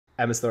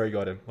Emma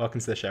Storey-Gordon. Welcome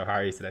to the show. How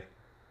are you today?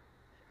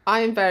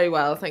 I am very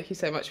well. Thank you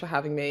so much for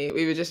having me.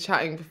 We were just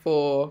chatting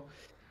before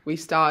we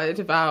started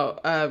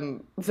about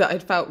that I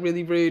felt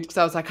really rude because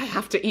I was like, I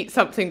have to eat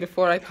something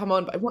before I come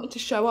on, but I wanted to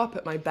show up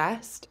at my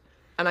best.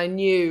 And I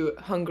knew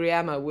Hungry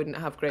Emma wouldn't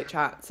have great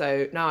chat.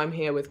 So now I'm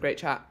here with great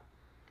chat.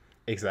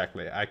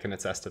 Exactly. I can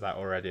attest to that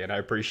already. And I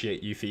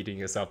appreciate you feeding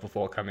yourself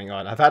before coming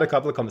on. I've had a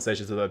couple of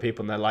conversations with other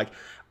people and they're like,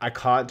 I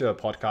can't do a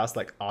podcast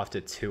like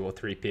after 2 or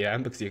 3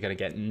 p.m. because you're going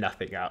to get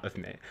nothing out of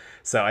me.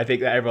 So I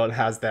think that everyone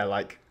has their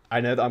like, I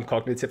know that I'm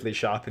cognitively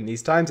sharp in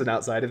these times and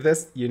outside of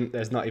this,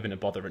 there's not even a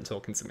bother in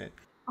talking to me.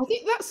 I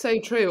think that's so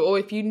true. Or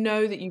if you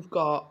know that you've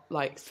got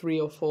like three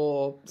or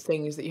four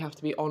things that you have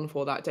to be on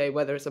for that day,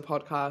 whether it's a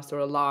podcast or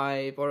a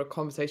live or a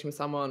conversation with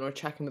someone or a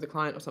check-in with a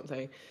client or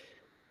something,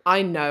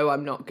 I know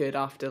I'm not good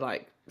after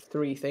like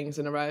three things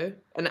in a row.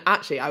 And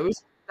actually,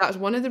 that's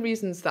one of the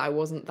reasons that I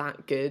wasn't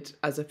that good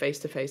as a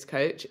face-to-face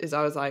coach is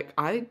I was like,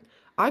 I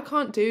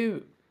can't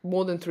do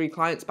more than three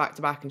clients back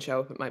to back and show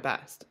up at my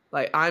best.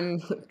 Like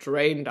I'm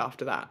drained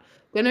after that.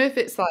 Don't know if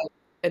it's like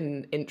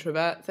an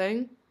introvert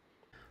thing.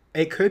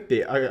 It could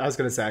be. I was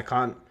going to say, I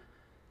can't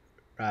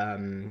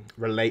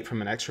relate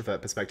from an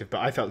extrovert perspective, but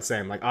I felt the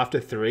same. Like after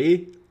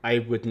three, I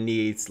would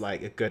need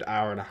like a good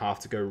hour and a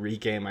half to go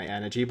regain my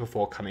energy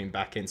before coming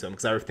back into them.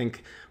 Because I would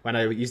think when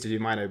I used to do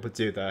mine, I would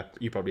do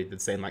you probably did the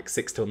same, like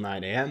 6 till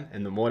 9 a.m.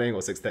 in the morning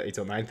or 6:30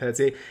 till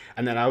 9:30.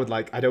 And then I would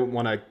like, I don't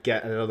want to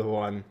get another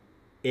one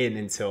in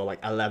until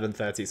like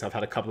 11:30, so I've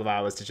had a couple of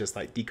hours to just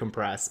like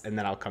decompress and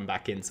then I'll come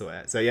back into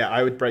it. So yeah,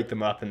 I would break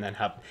them up and then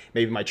have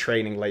maybe my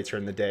training later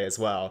in the day as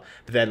well.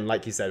 But then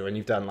like you said, when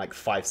you've done like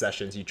 5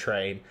 sessions, you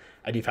train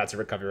and you've had to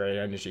recover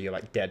your energy, you're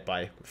like dead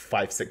by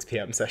 5 6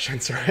 p.m.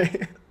 sessions,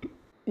 right?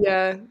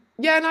 Yeah.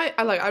 Yeah, and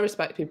I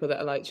respect people that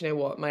are like, "Do you know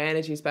what, my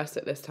energy's best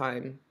at this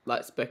time.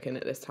 Let's book in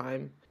at this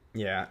time."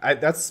 Yeah,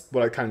 that's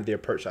what I kind of the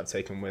approach I've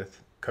taken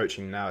with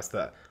coaching now is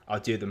that I'll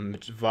do the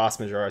vast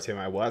majority of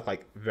my work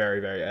like very,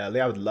 very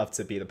early. I would love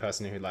to be the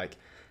person who like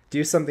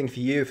do something for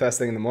you first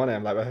thing in the morning.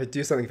 I'm like, if I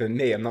do something for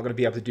me, I'm not going to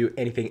be able to do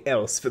anything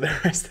else for the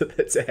rest of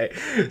the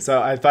day.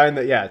 So I find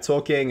that, yeah,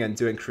 talking and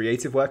doing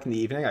creative work in the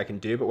evening I can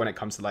do. But when it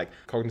comes to like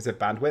cognitive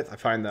bandwidth, I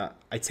find that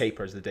I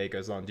taper as the day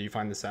goes on. Do you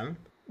find the same?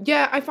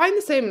 Yeah, I find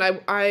the same,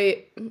 and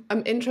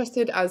I'm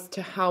interested as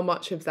to how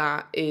much of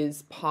that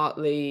is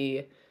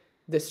partly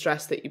the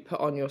stress that you put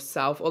on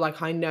yourself, or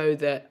like I know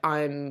that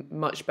I'm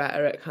much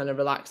better at kind of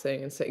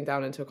relaxing and sitting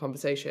down into a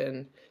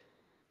conversation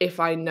if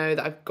I know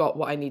that I've got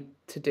what I need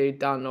to do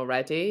done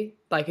already.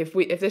 Like if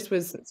this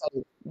was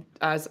so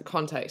as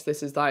context,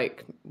 this is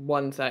like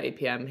 1:30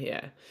 p.m.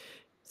 here.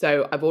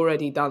 So I've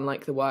already done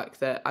like the work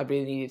that I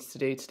really needed to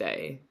do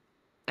today.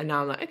 And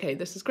now I'm like, okay,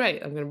 this is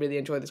great. I'm going to really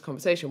enjoy this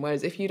conversation.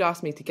 Whereas if you'd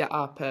asked me to get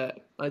up at,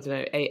 I don't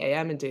know, 8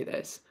 a.m. and do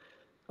this,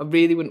 I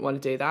really wouldn't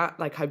want to do that.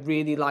 Like, I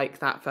really like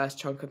that first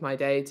chunk of my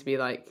day to be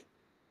like,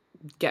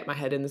 get my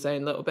head in the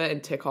zone a little bit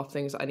and tick off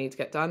things that I need to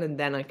get done. And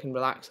then I can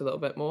relax a little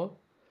bit more.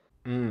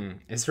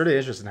 It's really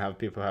interesting how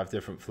people have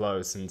different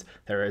flows and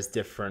there is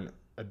different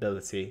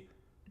ability.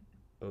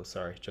 Oh,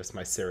 sorry, just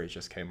my Siri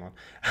just came on.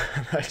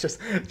 I just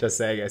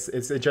saying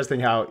it's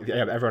interesting how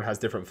yeah, everyone has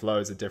different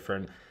flows and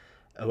different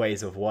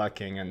ways of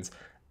working, and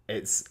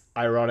it's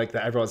ironic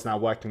that everyone's now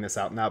working this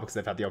out now because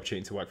they've had the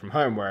opportunity to work from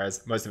home.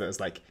 Whereas most of it is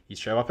like you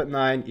show up at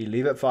 9, you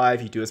leave at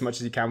 5, you do as much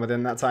as you can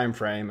within that time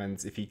frame,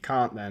 and if you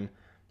can't, then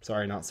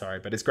sorry, not sorry.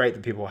 But it's great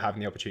that people are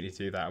having the opportunity to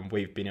do that, and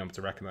we've been able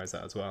to recognize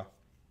that as well.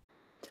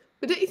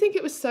 But don't you think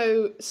it was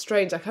so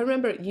strange? Like, I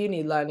remember at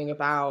uni learning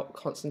about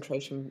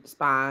concentration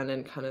span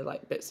and kind of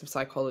like bits of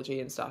psychology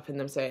and stuff, and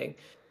them saying,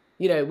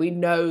 we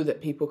know that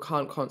people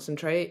can't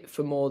concentrate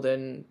for more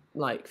than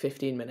like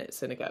 15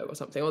 minutes in a go or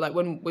something. Or like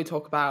when we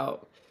talk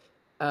about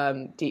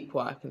deep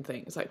work and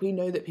things, like we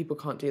know that people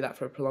can't do that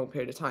for a prolonged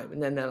period of time.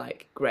 And then they're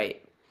like,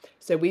 great.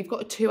 So we've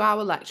got a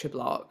 2-hour lecture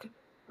block.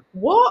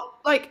 What?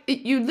 Like,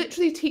 you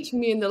literally teaching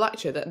me in the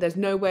lecture that there's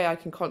no way I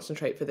can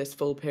concentrate for this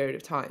full period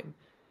of time.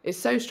 It's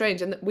so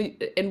strange. And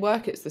in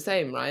work, it's the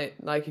same, right?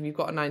 Like if you've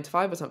got a 9 to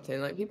 5 or something,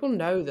 like people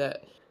know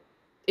that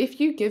if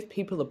you give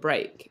people a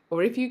break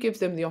or if you give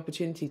them the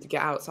opportunity to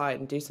get outside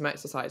and do some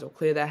exercise or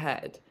clear their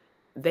head,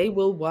 they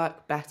will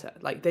work better.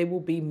 Like they will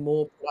be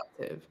more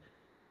productive.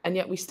 And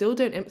yet we still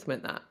don't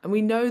implement that. And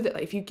we know that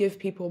like, if you give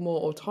people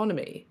more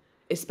autonomy,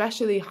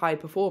 especially high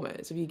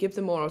performers, if you give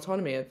them more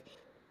autonomy of,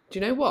 do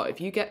you know what? If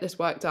you get this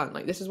work done,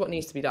 like this is what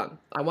needs to be done.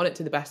 I want it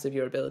to the best of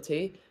your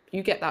ability. If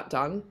you get that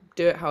done,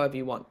 do it however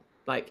you want.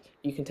 Like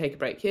you can take a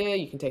break here,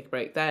 you can take a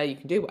break there, you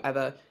can do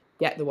whatever,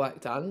 get the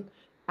work done.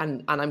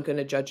 And I'm going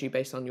to judge you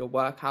based on your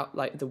workout,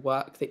 like the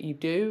work that you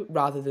do,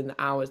 rather than the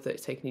hours that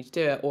it's taken you to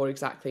do it, or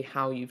exactly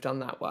how you've done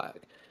that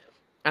work.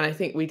 And I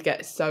think we'd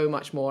get so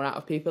much more out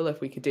of people if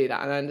we could do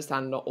that. And I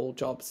understand not all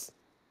jobs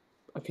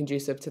are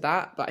conducive to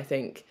that, but I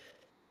think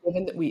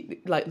given that we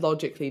like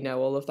logically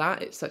know all of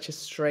that, it's such a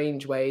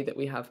strange way that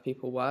we have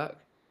people work.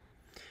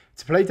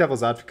 To play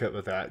devil's advocate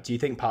with that, do you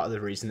think part of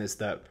the reason is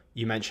that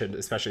you mentioned,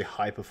 especially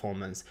high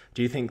performance,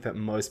 do you think that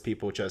most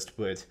people just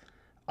would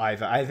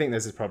either. I think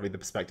this is probably the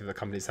perspective that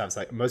companies have. It's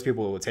like most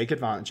people will take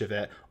advantage of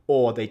it,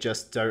 or they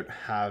just don't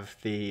have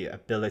the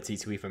ability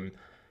to even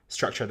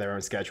structure their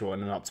own schedule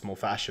in an optimal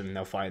fashion, and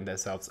they'll find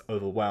themselves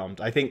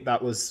overwhelmed. I think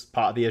that was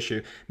part of the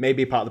issue.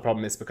 Maybe part of the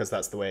problem is because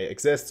that's the way it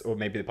exists, or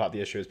maybe the part of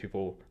the issue is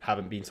people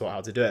haven't been taught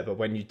how to do it. But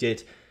when you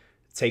did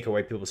take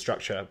away people's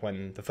structure,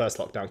 when the first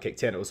lockdown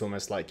kicked in, it was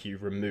almost like you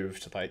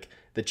removed like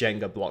the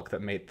Jenga block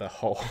that made the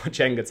whole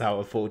Jenga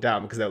tower fall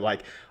down, because they're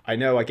like, I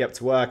know I get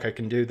to work, I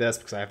can do this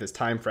because I have this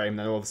time frame.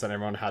 Then all of a sudden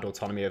everyone had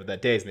autonomy over their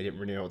days and they didn't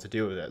really know what to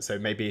do with it. So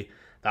maybe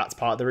that's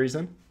part of the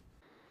reason.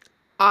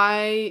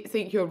 I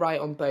think you're right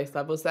on both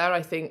levels there.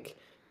 I think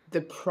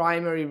the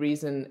primary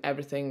reason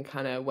everything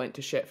kind of went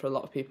to shit for a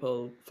lot of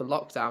people for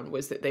lockdown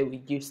was that they were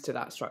used to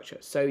that structure,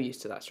 so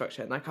used to that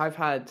structure. And like I've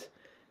had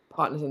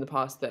partners in the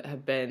past that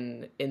have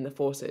been in the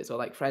forces, or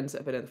like friends that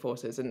have been in the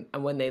forces, and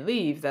when they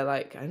leave, they're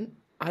like,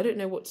 I don't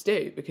know what to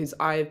do, because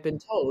I've been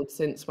told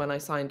since when I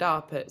signed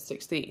up at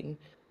 16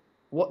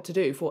 what to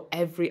do for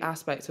every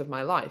aspect of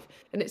my life.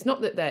 And it's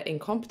not that they're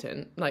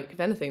incompetent. Like, if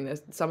anything, they're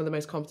some of the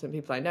most competent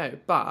people I know,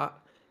 but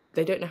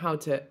they don't know how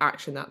to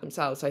action that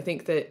themselves. So I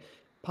think that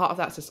part of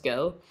that's a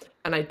skill,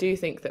 and I do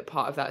think that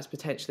part of that is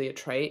potentially a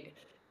trait.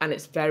 And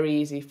it's very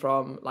easy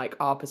from like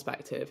our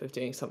perspective of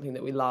doing something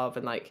that we love,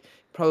 and like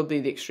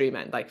probably the extreme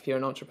end, like if you're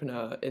an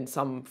entrepreneur in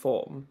some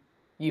form,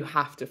 you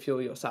have to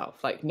fuel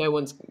yourself. Like no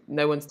one's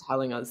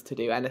telling us to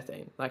do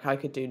anything. Like I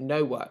could do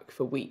no work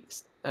for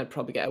weeks and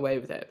probably get away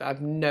with it, but I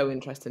have no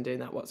interest in doing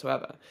that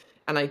whatsoever.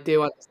 And I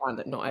do understand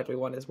that not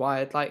everyone is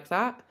wired like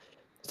that.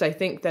 So I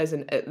think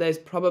there's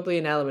probably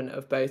an element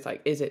of both,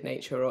 like, is it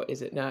nature or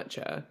is it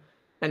nurture?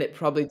 And it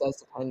probably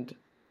does depend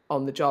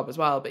on the job as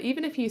well. But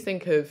even if you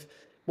think of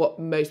what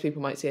most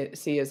people might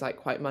see as like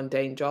quite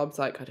mundane jobs,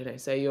 like, I don't know,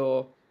 say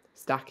you're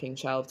stacking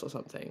shelves or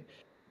something.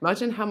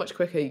 Imagine how much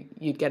quicker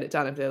you'd get it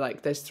done if they're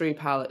like, there's 3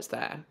 pallets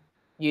there,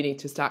 you need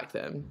to stack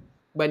them.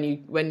 When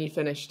you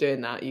finish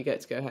doing that, you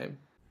get to go home.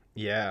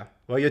 Yeah.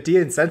 Well, you're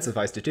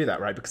de-incentivized to do that,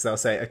 right? Because they'll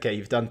say, okay,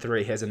 you've done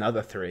three, here's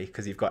another three,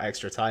 because you've got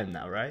extra time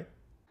now, right?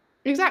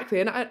 Exactly.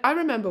 And I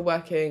remember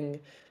working,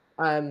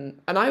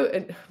 and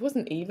it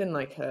wasn't even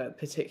like a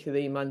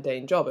particularly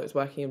mundane job. It was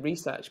working in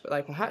research, but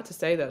like I had to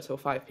stay there till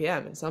 5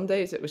 p.m. And some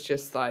days it was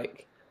just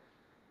like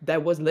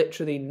there was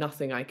literally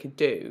nothing I could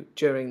do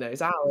during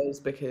those hours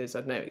because I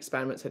don't know,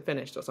 experiments had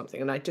finished or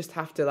something. And I just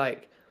have to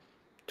like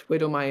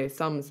twiddle my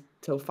thumbs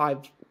till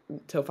 5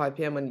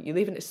 p.m. when you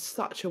leave, and it's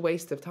such a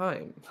waste of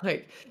time.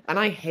 Like, and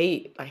I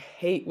hate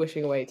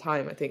wishing away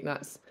time. I think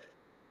that's,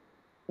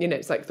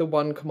 it's like the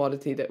one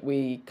commodity that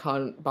we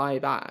can't buy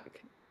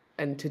back.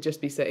 And to just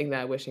be sitting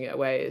there wishing it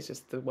away is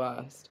just the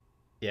worst.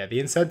 Yeah, the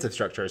incentive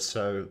structure is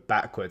so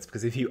backwards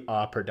because if you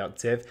are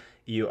productive,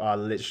 you are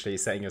literally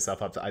setting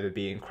yourself up to either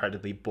be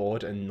incredibly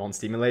bored and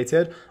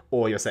non-stimulated,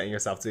 or you're setting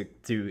yourself to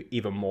do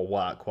even more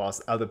work,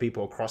 whilst other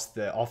people across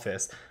the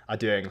office are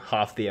doing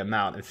half the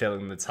amount and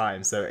filling the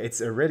time. So it's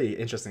a really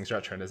interesting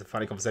structure and it's a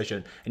funny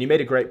conversation. And you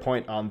made a great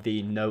point on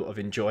the note of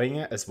enjoying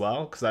it as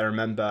well, because I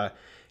remember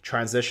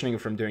transitioning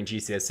from doing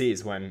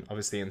GCSEs when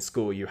obviously in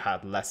school you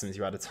had lessons,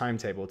 you had a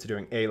timetable, to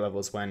doing A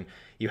levels when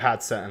you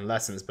had certain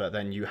lessons, but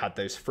then you had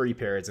those free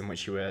periods in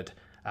which you would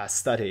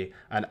study.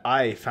 And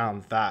I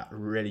found that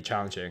really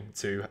challenging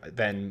to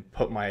then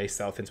put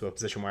myself into a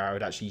position where I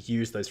would actually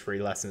use those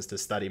free lessons to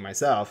study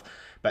myself.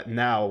 But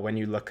now when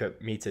you look at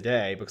me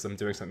today, because I'm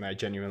doing something I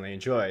genuinely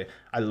enjoy,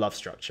 I love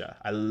structure.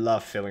 I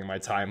love filling my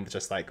time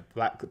just like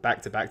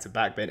back to back to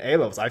back. But in A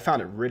levels, I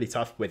found it really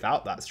tough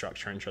without that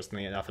structure,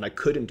 interestingly enough. And I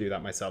couldn't do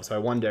that myself. So I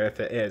wonder if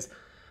it is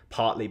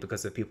partly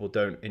because if people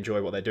don't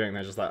enjoy what they're doing,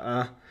 they're just like,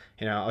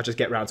 I'll just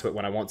get around to it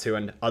when I want to.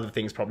 And other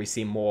things probably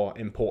seem more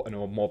important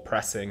or more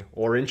pressing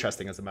or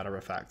interesting, as a matter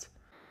of fact.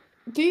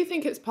 Do you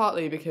think it's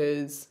partly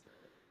because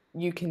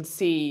you can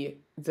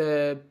see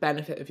the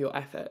benefit of your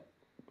effort,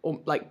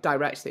 or like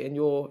directly, and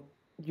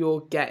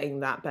you're getting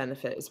that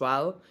benefit as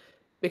well?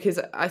 Because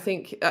I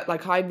think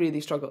like I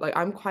really struggle. Like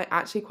I'm quite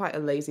a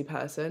lazy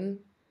person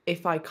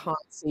if I can't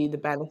see the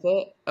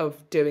benefit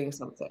of doing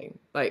something.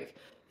 Like,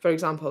 for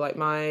example, like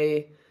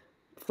my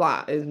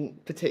flat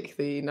isn't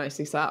particularly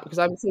nicely set up because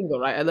I'm single,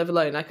 right? I live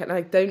alone.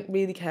 I don't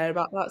really care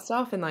about that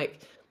stuff, and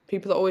like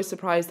people are always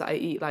surprised that I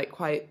eat like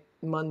quite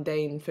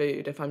mundane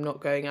food if I'm not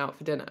going out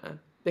for dinner,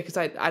 because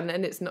and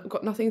it's not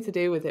got nothing to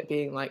do with it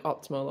being like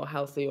optimal or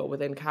healthy or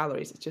within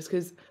calories. It's just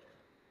because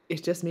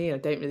it's just me. I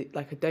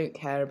don't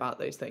care about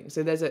those things.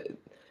 So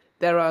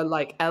there are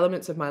like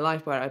elements of my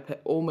life where I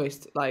put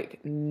almost like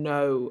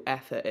no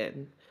effort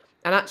in.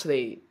 And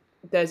actually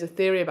there's a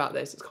theory about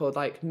this. It's called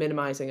like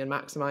minimizing and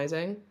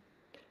maximizing.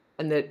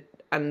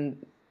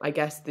 And I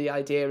guess the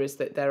idea is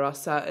that there are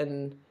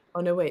certain,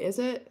 oh no, wait, is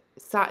it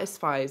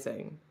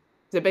satisfying?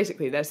 So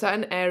basically there's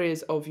certain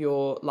areas of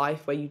your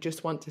life where you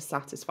just want to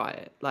satisfy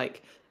it.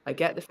 Like, I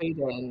get the food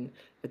in,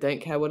 I don't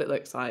care what it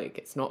looks like,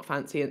 it's not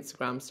fancy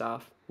Instagram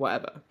stuff,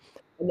 whatever.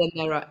 And then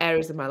there are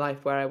areas of my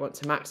life where I want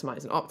to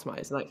maximize and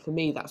optimize. And like for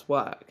me, that's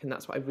work, and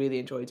that's what I really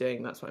enjoy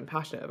doing. That's what I'm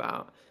passionate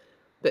about.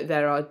 But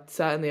there are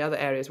certainly other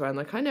areas where I'm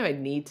like, I know I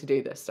need to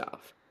do this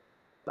stuff,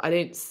 but I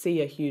don't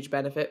see a huge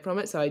benefit from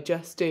it. So I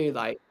just do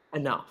like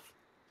enough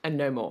and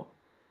no more.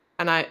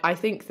 And I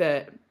think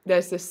that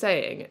there's this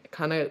saying,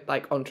 kind of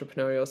like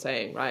entrepreneurial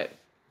saying, right?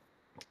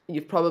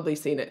 You've probably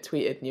seen it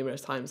tweeted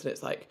numerous times, and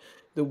it's like,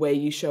 the way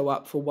you show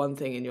up for one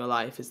thing in your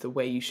life is the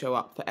way you show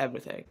up for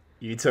everything.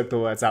 You took the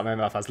words out of my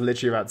mouth. I was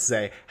literally about to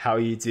say how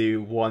you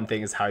do one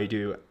thing is how you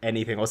do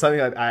anything, or something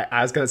like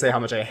I was going to say how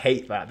much I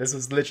hate that. This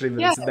was literally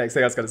Yeah, the next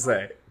thing I was going to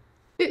say.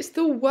 it's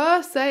the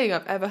worst saying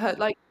I've ever heard.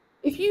 Like,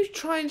 if you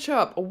try and show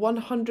up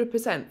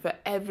 100% for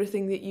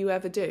everything that you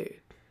ever do,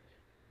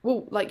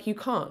 well, like you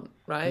can't,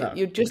 right? No,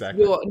 You're just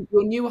exactly.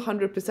 your new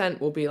 100%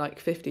 will be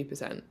like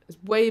 50%.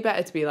 It's way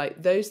better to be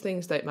like, those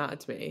things don't matter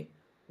to me,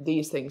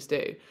 these things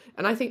do.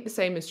 And I think the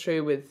same is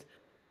true with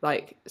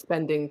like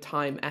spending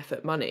time,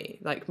 effort, money.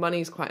 Like money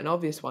is quite an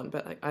obvious one,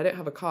 but like I don't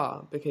have a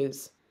car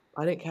because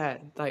I don't care.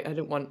 Like I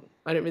don't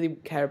really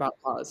care about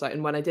cars. Like,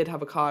 and when I did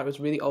have a car, it was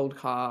a really old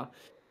car.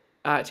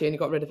 I actually only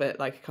got rid of it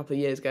like a couple of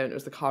years ago, and it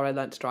was the car I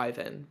learnt to drive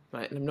in,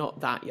 right? And I'm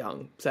not that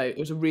young, so it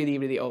was a really,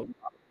 really old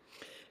car.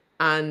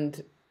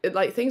 And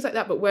like things like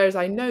that. But whereas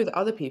I know that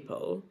other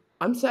people,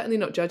 I'm certainly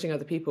not judging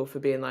other people for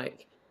being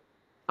like,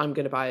 I'm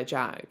going to buy a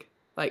Jag.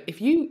 Like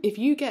if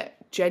you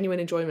get genuine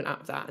enjoyment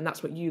out of that, and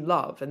that's what you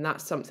love, and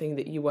that's something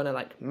that you want to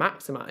like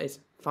maximize,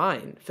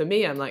 fine. For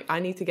me, I'm like, I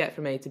need to get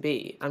from A to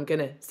B. I'm going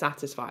to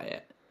satisfy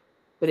it,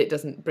 but it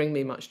doesn't bring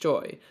me much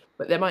joy.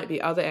 But there might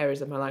be other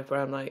areas of my life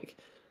where I'm like,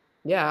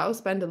 yeah, I'll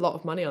spend a lot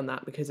of money on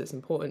that because it's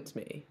important to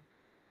me.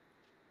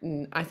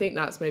 And I think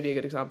that's maybe a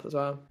good example as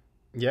well.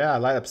 Yeah, I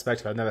like that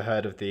perspective. I've never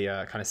heard of the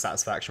kind of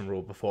satisfaction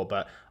rule before,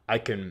 but I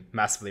can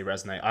massively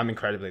resonate. I'm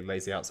incredibly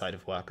lazy outside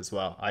of work as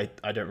well. I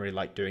don't really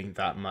like doing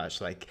that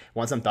much. Like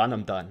once I'm done,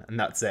 and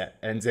that's it.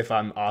 And if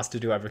I'm asked to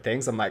do other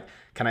things, I'm like,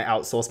 can I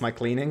outsource my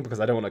cleaning? Because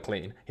I don't want to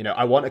clean. You know,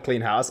 I want a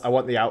clean house. I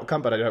want the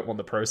outcome, but I don't want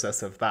the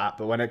process of that.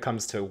 But when it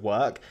comes to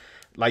work,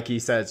 like you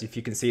said, if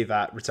you can see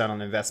that return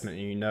on investment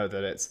and you know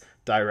that it's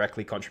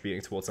directly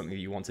contributing towards something that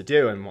you want to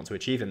do and want to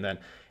achieve, and then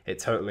it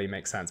totally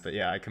makes sense. But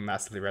yeah, I can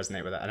massively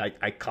resonate with that. And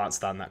I can't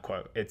stand that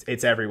quote.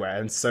 It's everywhere.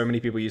 And so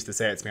many people used to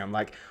say it to me. I'm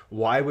like,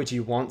 why would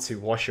you want to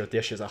wash your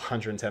dishes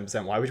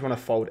 110%? Why would you want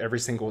to fold every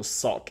single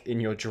sock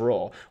in your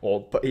drawer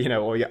or, you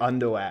know, or your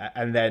underwear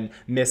and then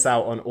miss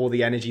out on all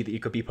the energy that you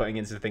could be putting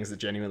into the things that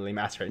genuinely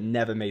matter? It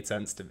never made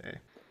sense to me.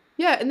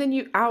 Yeah, and then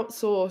you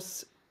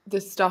outsource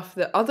the stuff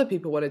that other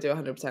people want to do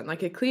 100%.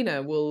 Like a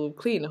cleaner will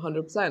clean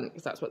 100%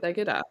 because that's what they're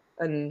good at.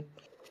 And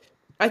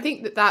I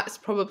think that that's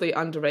probably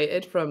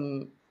underrated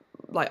from,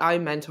 like, I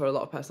mentor a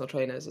lot of personal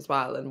trainers as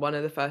well. And one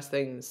of the first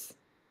things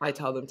I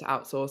tell them to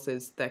outsource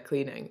is their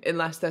cleaning,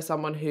 unless they're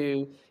someone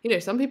who, you know,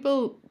 some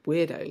people,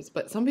 weirdos,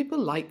 but some people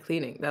like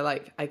cleaning. They're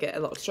like, I get a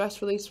lot of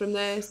stress release from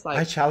this. I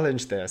Like,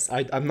 challenge this.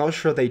 I'm not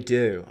sure they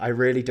do. I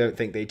really don't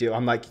think they do.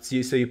 I'm like,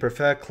 so you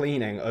prefer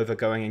cleaning over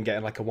going and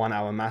getting like a 1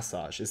 hour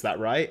massage. Is that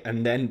right?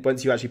 And then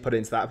once you actually put it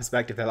into that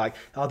perspective, they're like,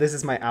 oh, this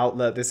is my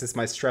outlet. This is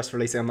my stress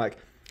releasing. I'm like,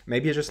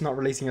 maybe you're just not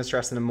releasing your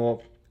stress in a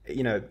more,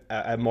 you know,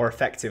 a more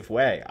effective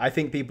way. I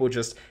think people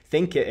just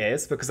think it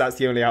is because that's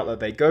the only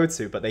outlet they go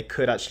to, but they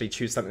could actually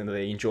choose something that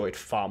they enjoyed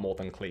far more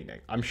than cleaning.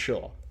 I'm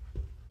sure.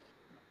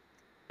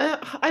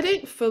 I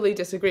don't fully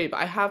disagree, but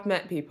I have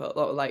met people,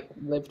 or like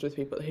lived with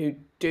people who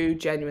do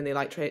genuinely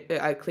like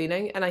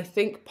cleaning. And I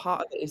think part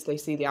of it is they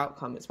see the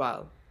outcome as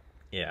well.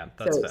 Yeah,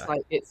 So that's it's fair.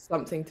 like it's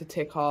something to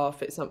tick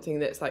off. It's something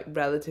that's like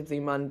relatively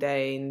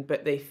mundane,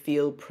 but they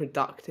feel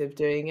productive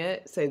doing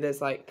it. So there's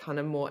like kind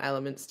of more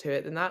elements to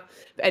it than that.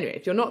 But anyway,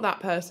 if you're not that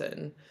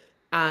person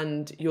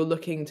and you're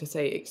looking to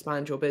say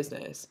expand your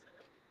business,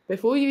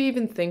 before you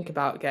even think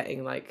about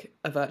getting like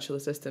a virtual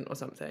assistant or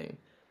something,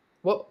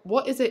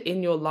 what is it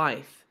in your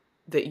life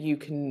that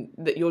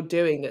you're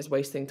doing that's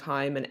wasting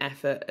time and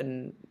effort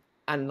and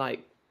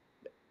like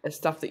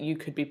stuff that you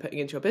could be putting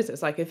into your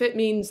business? Like if it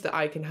means that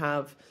I can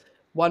have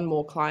one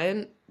more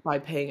client by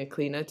paying a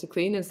cleaner to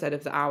clean instead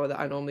of the hour that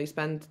I normally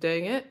spend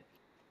doing it,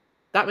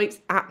 that makes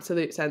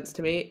absolute sense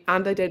to me.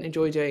 And I don't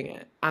enjoy doing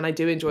it. And I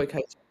do enjoy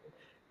coaching.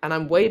 And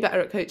I'm way better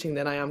at coaching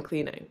than I am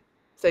cleaning.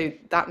 So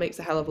that makes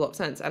a hell of a lot of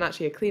sense. And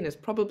actually, a cleaner is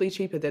probably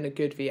cheaper than a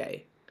good VA.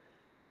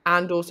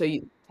 And also,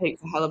 it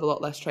takes a hell of a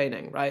lot less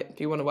training, right?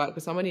 If you want to work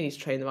with someone, you need to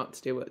train them up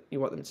to do what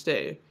you want them to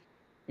do.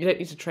 You don't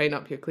need to train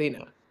up your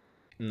cleaner.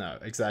 No,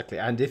 exactly.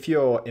 And if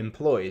you're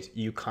employed,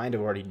 you kind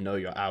of already know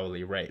your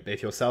hourly rate. But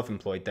if you're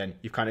self-employed, then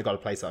you've kind of got to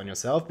place that on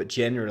yourself. But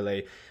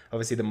generally,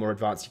 obviously, the more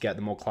advanced you get,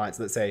 the more clients,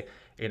 let's say,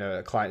 you know,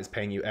 a client is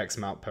paying you X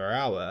amount per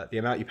hour, the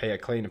amount you pay a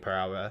cleaner per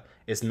hour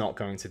is not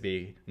going to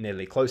be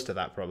nearly close to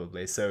that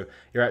probably. So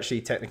you're actually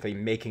technically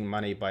making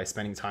money by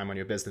spending time on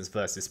your business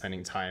versus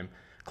spending time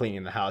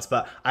cleaning the house.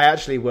 But I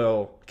actually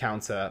will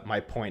counter my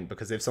point,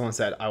 because if someone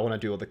said, I want to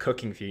do all the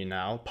cooking for you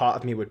now, part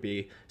of me would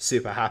be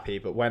super happy.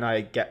 But when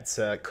I get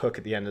to cook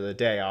at the end of the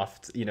day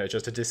after, you know,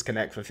 just to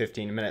disconnect for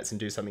 15 minutes and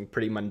do something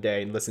pretty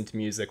mundane, listen to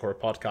music or a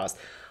podcast,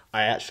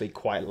 I actually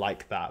quite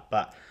like that.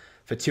 But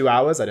for 2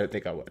 hours, I don't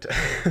think I would.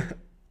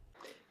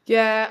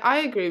 Yeah,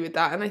 I agree with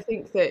that. And I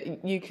think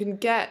that you can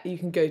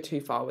go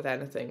too far with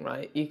anything,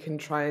 right? You can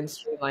try and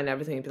streamline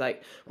everything and be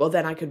like, well,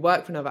 then I could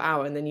work for another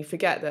hour. And then you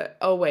forget that,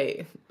 oh,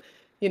 wait,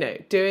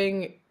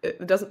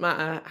 it doesn't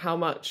matter how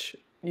much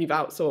you've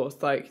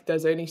outsourced, like,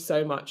 there's only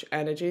so much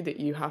energy that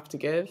you have to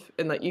give.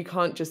 And like, you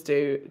can't just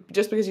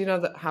because you know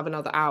that have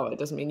another hour,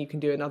 doesn't mean you can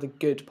do another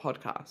good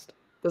podcast.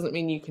 Doesn't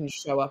mean you can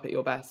show up at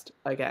your best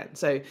again.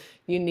 So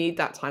you need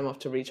that time off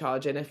to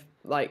recharge. And if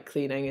like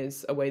cleaning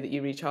is a way that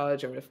you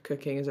recharge, or if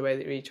cooking is a way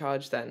that you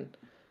recharge, then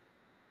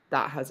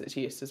that has its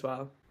use as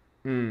well.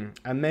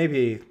 And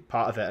maybe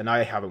part of it, and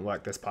I haven't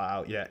worked this part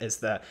out yet, is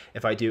that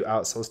if I do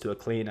outsource to a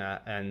cleaner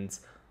and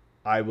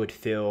I would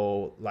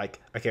feel like,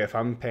 okay, if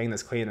I'm paying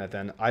this cleaner,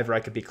 then either I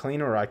could be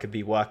cleaner or I could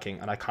be working,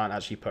 and I can't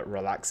actually put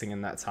relaxing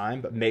in that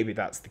time. But maybe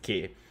that's the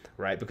key,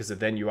 right? Because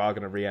then you are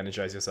going to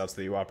re-energize yourself so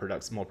that you are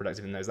more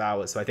productive in those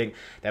hours. So I think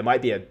there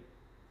might be a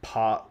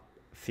part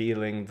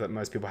feeling that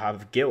most people have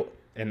of guilt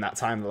in that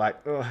time. Like,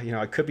 oh,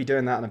 I could be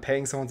doing that and I'm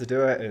paying someone to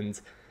do it.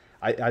 And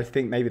I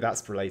think maybe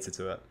that's related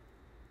to it.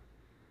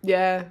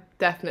 Yeah,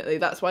 definitely.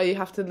 That's why you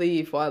have to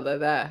leave while they're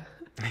there.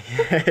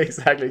 Yeah,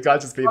 exactly. You can't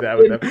just be there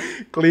with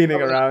them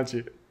cleaning around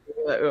you.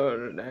 Like,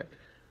 oh, no.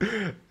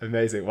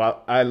 Amazing.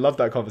 Well, I love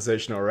that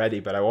conversation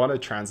already, but I want to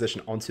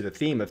transition onto the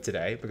theme of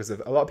today, because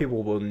a lot of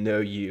people will know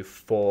you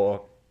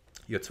for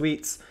your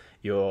tweets,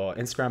 your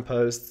Instagram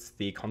posts,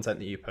 the content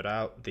that you put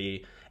out,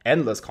 the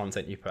endless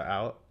content you put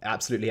out,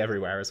 absolutely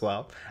everywhere as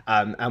well.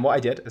 And what I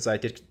did is I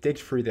did dig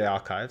through the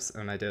archives,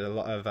 and I did a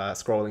lot of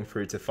scrolling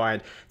through to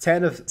find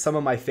 10 of some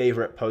of my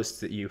favorite posts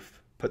that you've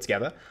put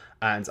together.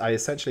 And I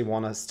essentially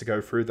want us to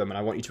go through them, and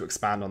I want you to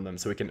expand on them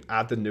so we can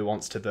add the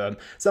nuance to them.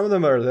 Some of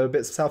them are a little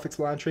bit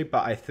self-explanatory,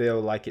 but I feel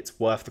like it's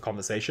worth the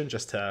conversation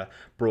just to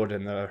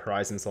broaden the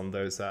horizons on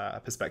those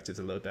perspectives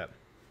a little bit.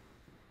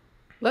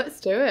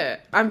 Let's do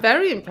it. I'm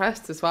very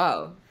impressed as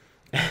well.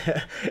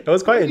 It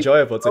was quite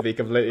enjoyable, to be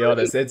completely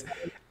honest. It's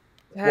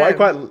what I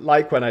quite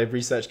like when I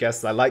research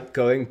guests. I like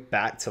going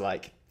back to,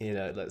 like,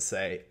 let's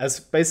say, as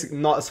basically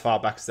not as far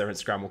back as their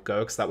Instagram will go,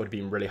 because that would have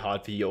been really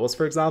hard for yours,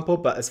 for example,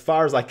 but as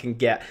far as I can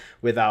get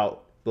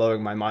without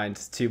blowing my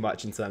mind too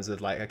much in terms of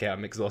like, okay,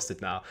 I'm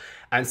exhausted now,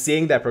 and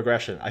seeing their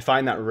progression. I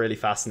find that really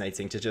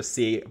fascinating to just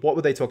see what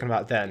were they talking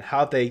about then,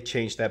 how they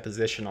changed their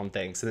position on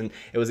things. And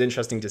it was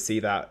interesting to see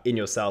that in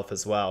yourself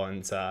as well.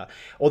 And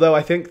although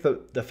I think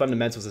that the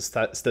fundamentals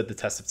have stood the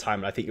test of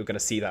time, and I think you're going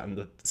to see that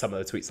in some of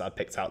the tweets that I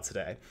picked out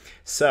today.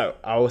 So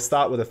I will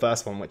start with the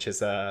first one, which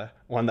is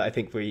one that I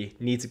think we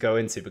need to go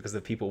into because the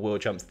people will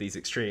jump to these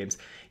extremes.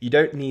 You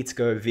don't need to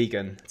go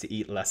vegan to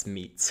eat less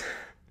meat.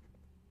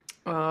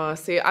 Oh,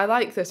 see, I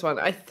like this one.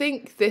 I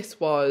think this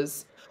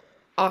was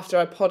after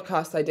a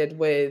podcast I did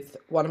with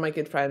one of my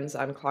good friends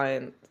and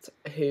client,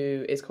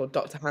 who is called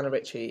Dr. Hannah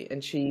Ritchie,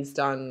 and she's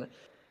done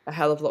a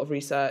hell of a lot of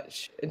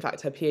research. In fact,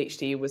 her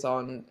PhD was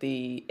on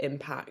the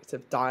impact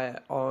of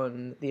diet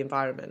on the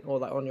environment, or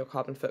like on your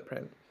carbon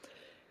footprint.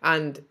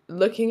 And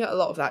looking at a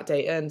lot of that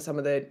data, and some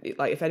of the,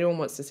 like, if anyone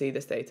wants to see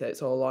this data,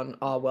 it's all on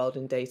Our World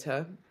in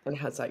Data, and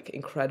has like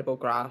incredible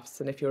graphs.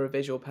 And if you're a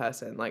visual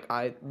person, like,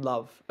 I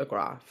love a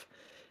graph.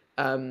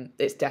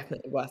 It's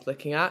definitely worth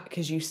looking at,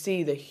 because you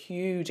see the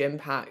huge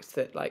impact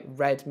that like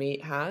red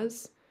meat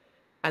has,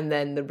 and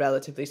then the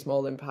relatively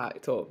small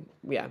impact, or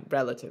yeah,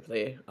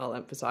 relatively, I'll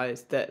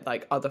emphasize, that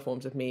like other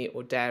forms of meat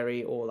or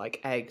dairy or like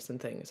eggs and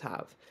things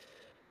have.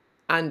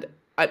 And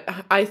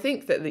I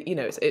think that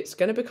it's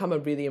going to become a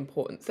really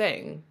important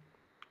thing.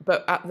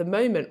 But at the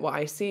moment, what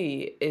I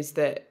see is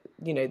that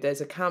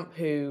there's a camp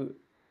who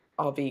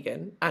are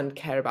vegan and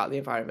care about the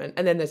environment,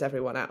 and then there's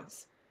everyone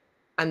else.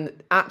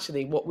 And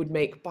actually, what would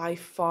make by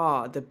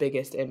far the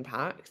biggest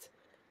impact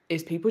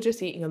is people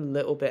just eating a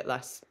little bit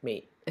less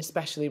meat,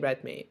 especially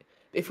red meat.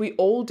 If we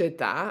all did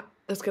that,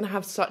 that's going to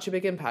have such a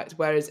big impact.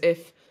 Whereas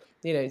if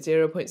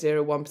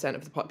 0.01%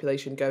 of the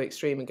population go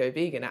extreme and go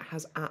vegan, it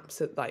has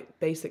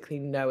basically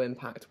no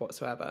impact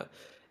whatsoever.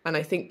 And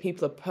I think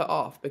people are put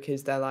off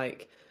because they're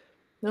like,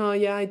 no,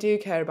 yeah, I do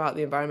care about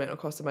the environmental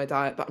cost of my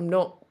diet, but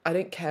I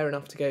don't care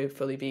enough to go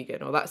fully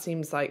vegan, or that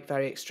seems like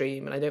very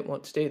extreme and I don't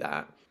want to do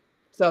that.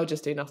 So I'll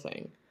just do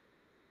nothing.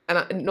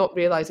 And not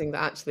realizing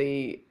that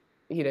actually,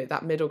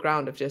 that middle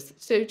ground of just,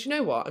 so do you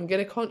know what? I'm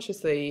going to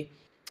consciously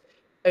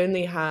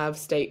only have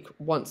steak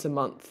once a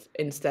month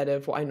instead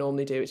of what I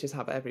normally do, which is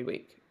have it every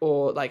week.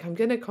 Or like, I'm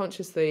going to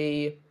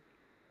consciously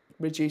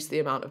reduce the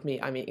amount of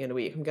meat I'm eating in a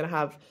week. I'm going to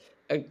have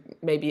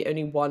maybe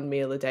only one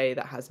meal a day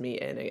that has meat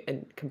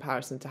in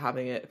comparison to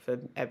having it for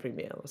every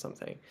meal or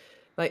something.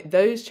 Like,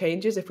 those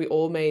changes, if we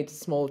all made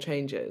small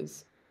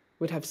changes,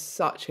 would have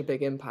such a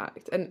big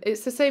impact. And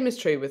it's the same is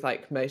true with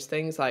like most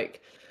things,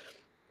 like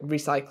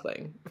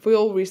recycling. If we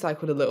all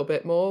recycled a little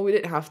bit more, we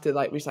didn't have to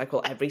like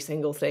recycle every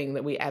single thing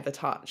that we ever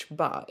touch.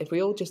 But if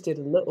we all just did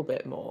a little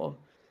bit more,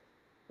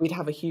 we'd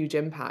have a huge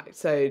impact.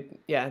 So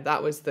yeah,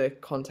 that was the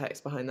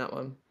context behind that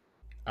one.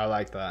 I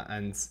like that.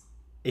 And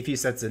if you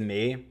said to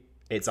me,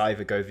 it's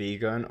either go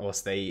vegan or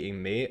stay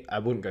eating meat, I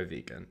wouldn't go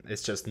vegan.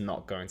 It's just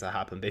not going to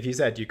happen. But if you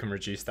said you can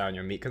reduce down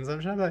your meat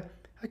consumption, I'd be like,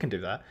 I can do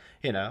that.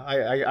 You know,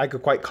 I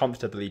could quite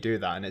comfortably do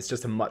that. And it's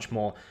just a much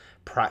more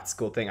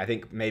practical thing. I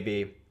think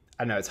maybe,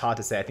 I know it's hard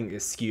to say. I think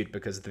it's skewed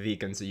because the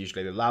vegans are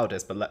usually the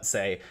loudest, but let's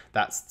say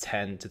that's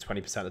 10 to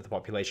 20% of the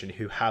population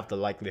who have the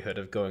likelihood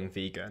of going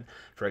vegan,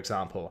 for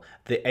example.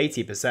 The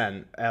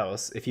 80%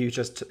 else, if you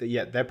just,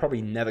 yeah, they're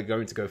probably never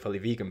going to go fully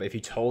vegan, but if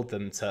you told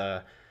them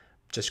to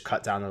just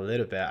cut down a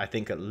little bit, I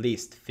think at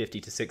least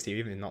 50 to 60,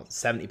 even not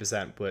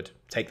 70% would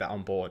take that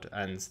on board.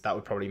 And that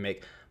would probably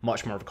make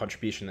much more of a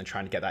contribution than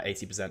trying to get that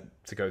 80%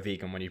 to go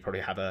vegan when you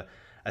probably have a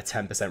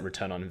 10%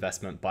 return on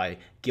investment by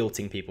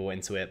guilting people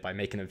into it, by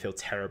making them feel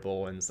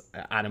terrible and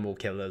animal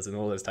killers and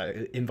all those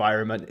type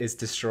environment is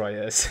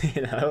destroyers,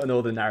 you know, and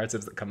all the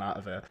narratives that come out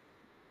of it.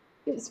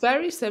 It's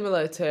very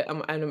similar to,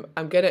 and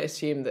I'm going to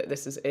assume that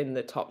this is in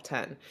the top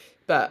 10,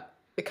 but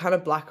the kind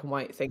of black and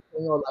white thinking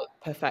or like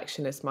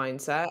perfectionist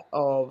mindset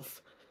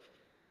of,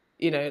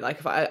 like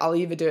if I'll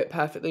either do it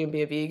perfectly and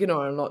be a vegan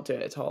or I'll not do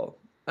it at all.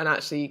 And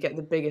actually, you get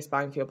the biggest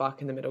bang for your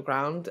buck in the middle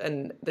ground.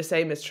 And the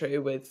same is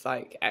true with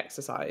like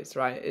exercise,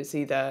 right? It's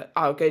either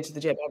I'll go to the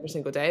gym every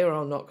single day or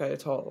I'll not go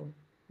at all.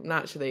 And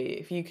actually,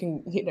 if you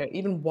can,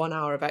 even 1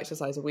 hour of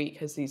exercise a week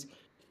has these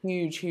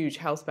huge, huge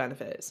health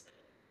benefits.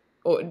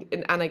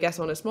 And I guess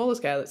on a smaller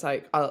scale, it's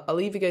like I'll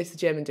either go to the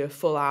gym and do a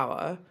full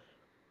hour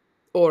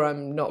or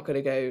I'm not going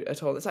to go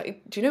at all. It's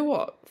like, do you know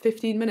what?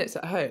 15 minutes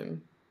at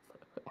home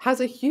has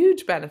a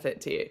huge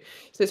benefit to you.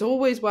 So it's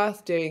always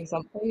worth doing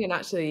something. And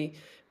actually,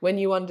 when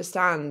you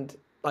understand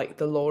like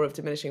the law of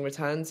diminishing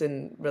returns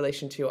in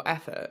relation to your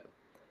effort,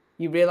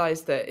 you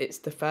realize that it's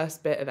the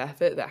first bit of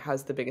effort that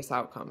has the biggest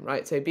outcome,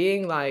 right? So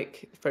being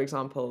like, for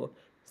example,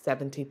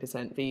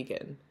 70%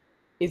 vegan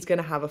is going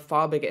to have a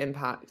far bigger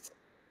impact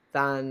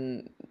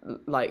than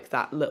like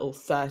that little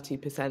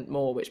 30%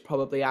 more, which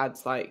probably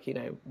adds like,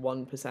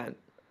 1%.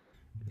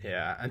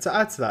 Yeah, and to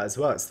add to that as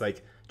well, it's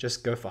like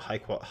just go for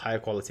higher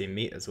quality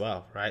meat as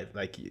well, right?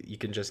 Like you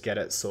can just get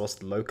it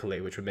sourced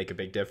locally, which would make a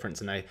big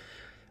difference. And I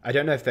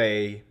don't know if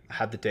they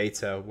had the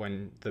data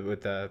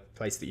with the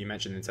place that you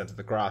mentioned in terms of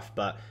the graph,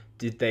 but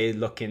did they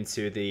look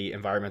into the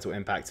environmental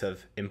impact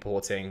of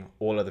importing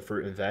all of the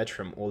fruit and veg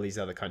from all these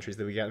other countries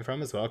that we get them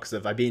from as well? Because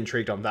I'd be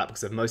intrigued on that,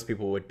 because if most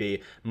people would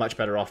be much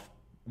better off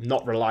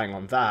not relying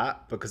on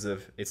that because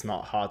of it's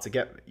not hard to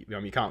get.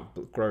 You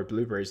can't grow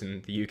blueberries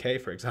in the UK,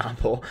 for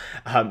example,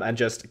 and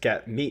just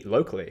get meat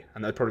locally,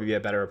 and that'd probably be a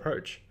better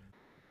approach.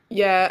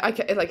 Yeah,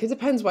 like it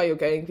depends why you're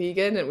going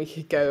vegan, and we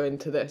could go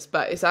into this,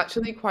 but it's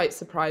actually quite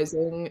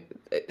surprising.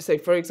 So,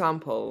 for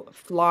example,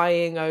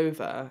 flying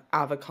over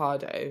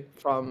avocado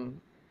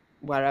from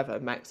wherever,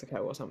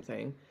 Mexico or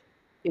something,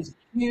 is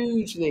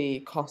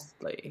hugely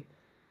costly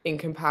in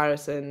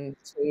comparison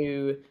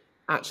to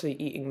actually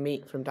eating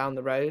meat from down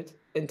the road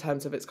in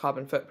terms of its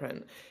carbon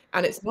footprint.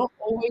 And it's not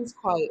always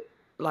quite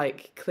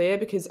like clear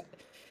because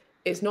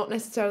it's not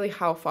necessarily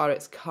how far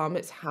it's come,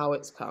 it's how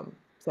it's come.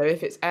 So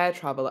if it's air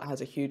travel, it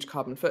has a huge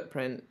carbon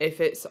footprint. If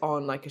it's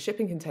on like a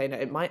shipping container,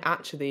 it might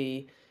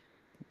actually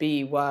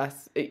be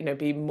worth,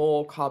 be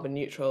more carbon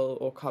neutral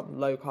or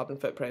low carbon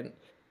footprint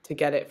to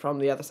get it from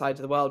the other side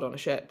of the world on a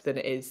ship than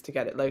it is to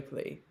get it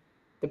locally,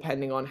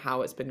 depending on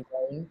how it's been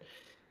grown.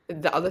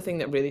 The other thing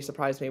that really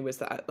surprised me was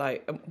that,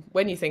 like,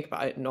 when you think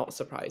about it, not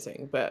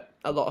surprising, but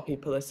a lot of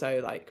people are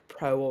so like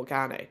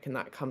pro-organic, and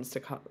that comes to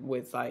come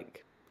with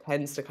like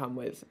tends to come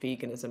with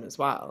veganism as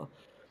well.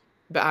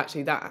 But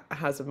actually, that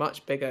has a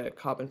much bigger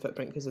carbon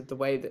footprint because of the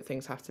way that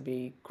things have to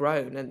be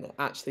grown, and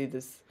actually,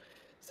 there's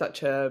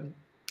such a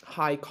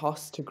high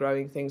cost to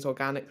growing things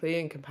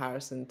organically in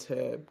comparison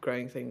to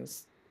growing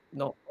things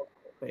not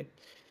organically.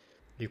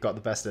 You've got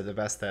the best of the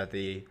best there,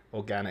 the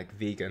organic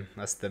vegan.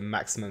 That's the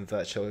maximum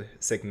virtual I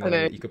signaling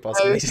know. that you could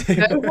possibly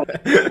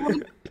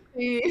do.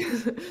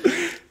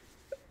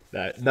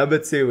 No. Number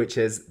two, which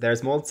is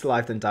there's more to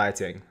life than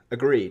dieting.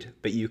 Agreed,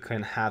 but you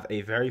can have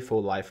a very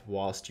full life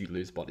whilst you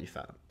lose body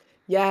fat.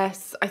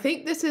 Yes, I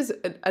think this is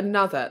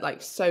another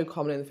like so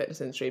common in the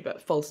fitness industry,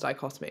 but false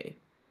dichotomy,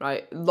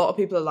 right? A lot of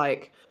people are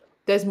like,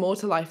 "There's more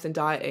to life than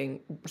dieting,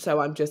 so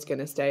I'm just going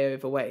to stay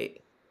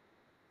overweight."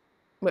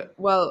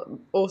 Well,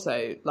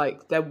 also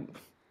like I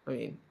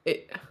mean,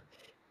 it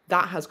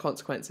that has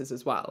consequences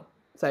as well.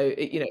 So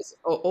it's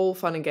all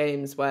fun and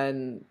games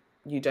when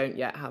you don't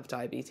yet have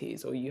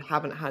diabetes or you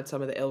haven't had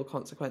some of the ill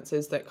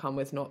consequences that come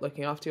with not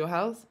looking after your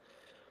health.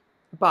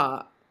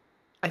 But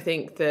I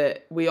think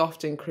that we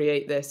often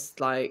create this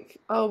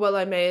like, oh, well,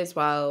 I may as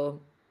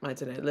well, I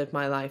don't know, live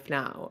my life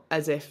now,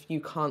 as if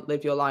you can't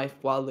live your life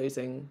while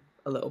losing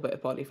a little bit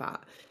of body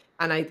fat.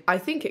 And I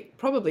think it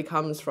probably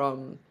comes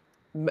from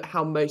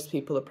how most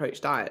people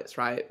approach diets,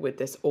 right? With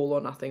this all or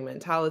nothing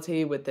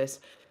mentality, with this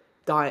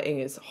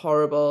dieting is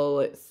horrible,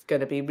 it's going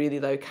to be really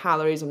low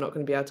calories, I'm not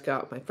going to be able to go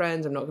out with my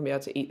friends, I'm not going to be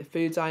able to eat the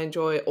foods I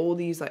enjoy, all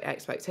these like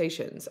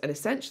expectations. And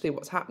essentially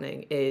what's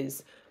happening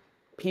is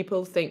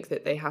people think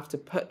that they have to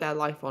put their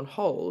life on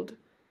hold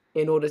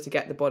in order to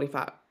get the body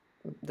fat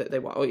that they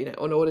want, or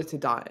in order to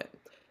diet.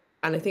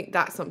 And I think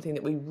that's something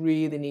that we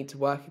really need to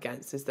work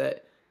against, is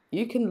that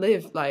you can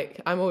live, like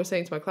I'm always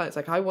saying to my clients,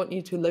 like I want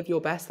you to live your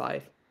best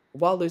life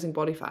while losing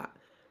body fat.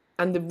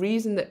 And the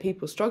reason that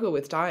people struggle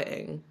with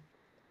dieting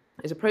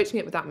is approaching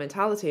it with that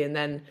mentality and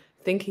then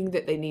thinking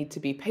that they need to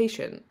be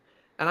patient.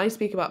 And I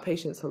speak about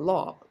patience a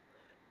lot,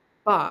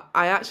 but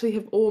I actually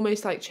have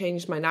almost like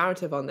changed my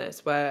narrative on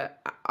this, where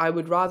I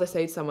would rather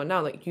say to someone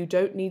now, like, you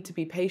don't need to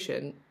be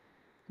patient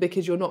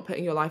because you're not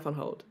putting your life on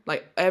hold.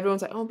 Like,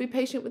 everyone's like, oh, be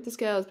patient with the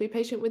scales, be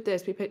patient with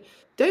this,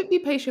 don't be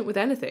patient with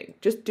anything.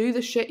 Just do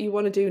the shit you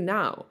want to do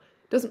now.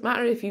 Doesn't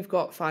matter if you've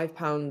got 5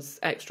 pounds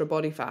extra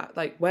body fat,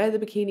 like, wear the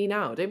bikini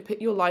now. Don't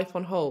put your life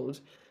on hold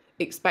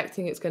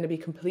expecting it's going to be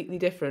completely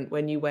different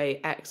when you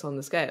weigh X on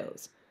the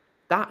scales.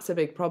 That's a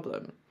big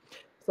problem.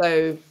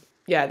 So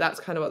yeah, that's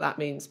kind of what that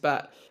means.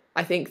 But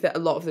I think that a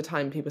lot of the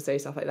time people say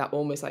stuff like that,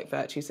 almost like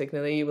virtue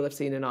signaling. You will have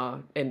seen in our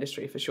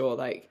industry for sure,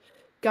 like,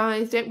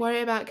 guys, don't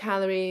worry about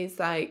calories,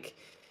 like,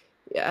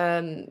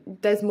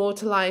 there's more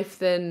to life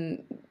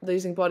than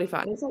losing body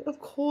fat. And it's like, of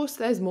course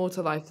there's more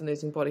to life than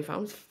losing body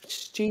fat. It's a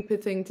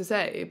stupid thing to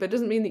say, but it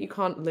doesn't mean that you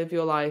can't live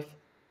your life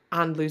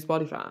and lose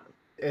body fat.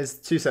 It's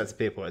two sets of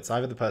people. It's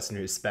either the person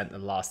who's spent the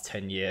last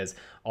 10 years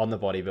on the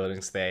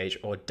bodybuilding stage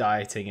or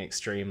dieting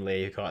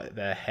extremely, who got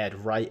their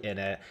head right in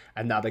it,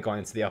 and now they're going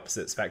into the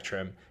opposite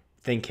spectrum,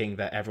 thinking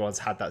that everyone's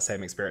had that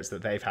same experience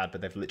that they've had,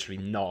 but they've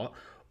literally not.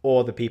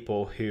 Or the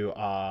people who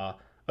are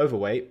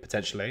overweight,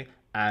 potentially,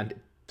 and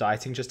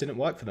dieting just didn't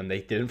work for them. They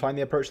didn't find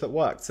the approach that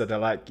worked. So they're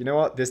like, you know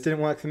what, this didn't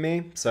work for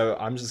me, so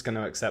I'm just going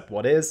to accept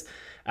what is.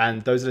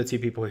 And those are the two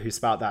people who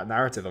spout that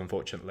narrative,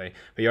 unfortunately.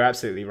 But you're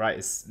absolutely right,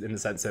 it's in the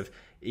sense of,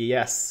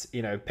 yes,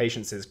 you know,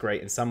 patience is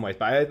great in some ways.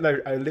 But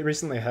I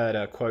recently heard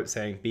a quote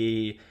saying,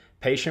 be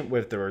patient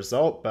with the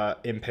result,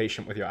 but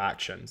impatient with your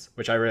actions,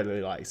 which I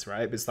really liked,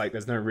 right? It's like,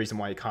 there's no reason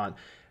why you can't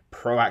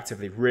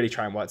proactively really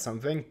try and work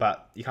something,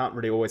 but you can't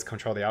really always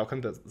control the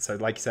outcome. But so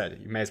like you said,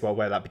 you may as well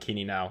wear that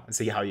bikini now and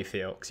see how you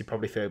feel, because you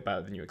probably feel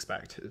better than you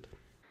expected.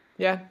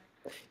 Yeah.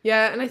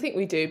 And I think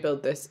we do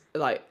build this,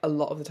 like, a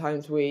lot of the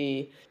times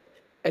we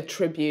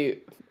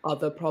attribute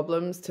other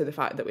problems to the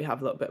fact that we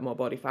have a little bit more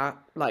body fat.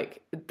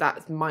 Like,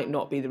 that might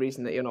not be the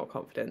reason that you're not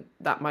confident.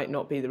 That might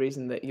not be the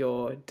reason that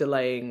you're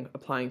delaying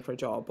applying for a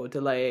job or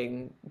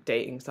delaying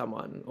dating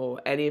someone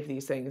or any of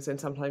these things. And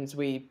sometimes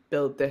we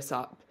build this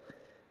up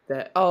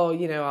that, oh,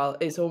 you know,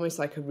 it's almost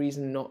like a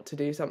reason not to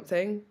do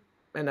something,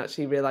 and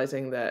actually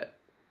realizing that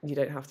you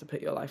don't have to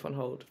put your life on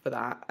hold for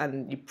that,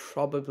 and you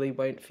probably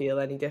won't feel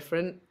any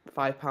different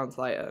 5 pounds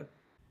later.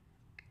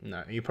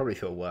 No, you probably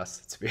feel worse,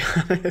 to be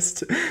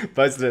honest.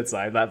 Most of the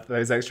time,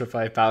 those extra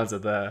 5 pounds are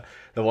the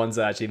ones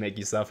that actually make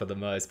you suffer the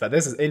most. But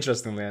this is,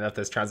 interestingly enough,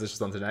 this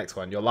transitions on to the next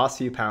one. Your last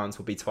few pounds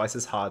will be twice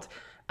as hard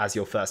as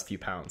your first few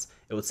pounds.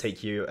 It will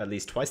take you at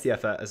least twice the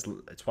effort,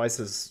 twice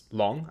as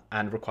long,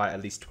 and require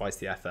at least twice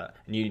the effort.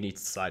 And you need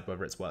to decide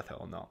whether it's worth it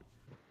or not.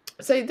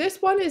 So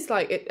this one is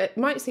like, it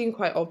might seem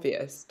quite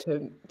obvious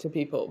to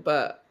people,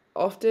 but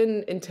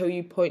often until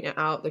you point it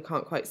out, they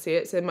can't quite see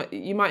it. So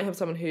you might have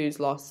someone who's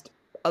lost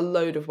a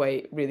load of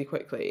weight really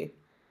quickly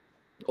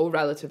or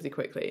relatively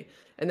quickly,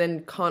 and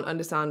then can't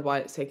understand why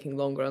it's taking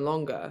longer and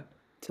longer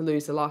to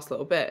lose the last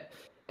little bit.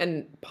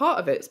 And part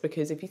of it's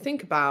because if you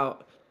think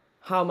about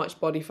how much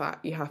body fat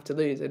you have to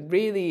lose, and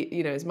really,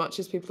 you know, as much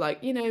as people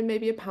like, you know,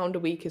 maybe a pound a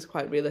week is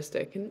quite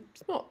realistic, and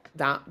it's not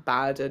that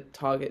bad a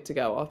target to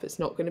go off. It's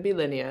not going to be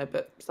linear,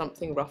 but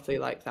something roughly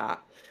like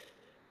that.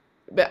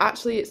 But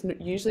actually, it's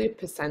usually a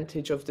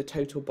percentage of the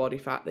total body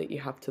fat that you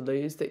have to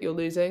lose that you're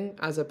losing,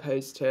 as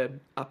opposed to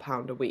a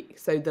pound a week.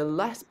 So the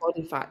less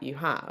body fat you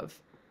have,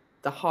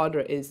 the harder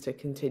it is to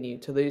continue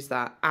to lose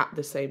that at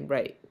the same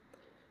rate.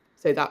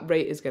 So that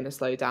rate is going to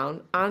slow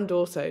down. And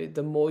also,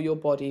 the more your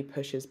body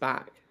pushes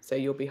back, so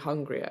you'll be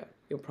hungrier,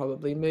 you'll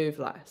probably move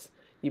less.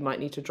 You might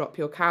need to drop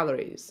your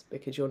calories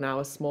because you're now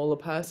a smaller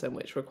person,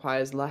 which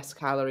requires less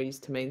calories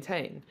to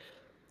maintain.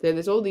 So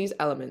there's all these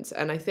elements.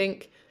 And I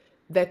think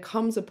there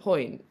comes a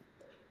point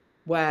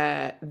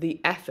where the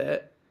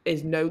effort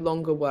is no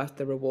longer worth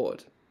the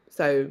reward.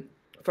 So,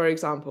 for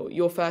example,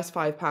 your first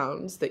 5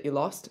 pounds that you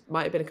lost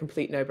might have been a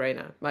complete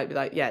no-brainer. Might be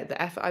like, yeah, the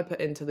effort I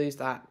put in to lose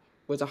that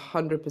was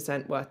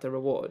 100% worth the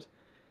reward.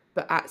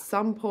 But at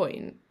some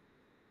point,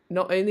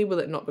 not only will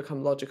it not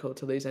become logical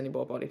to lose any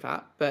more body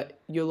fat,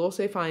 but you'll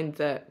also find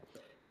that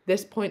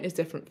this point is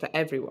different for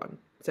everyone.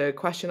 So a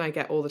question I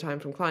get all the time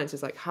from clients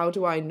is like, how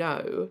do I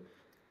know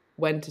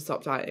when to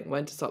stop dieting,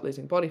 when to stop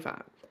losing body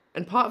fat?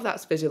 And part of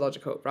that's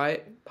physiological,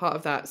 right? Part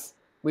of that's,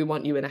 we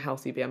want you in a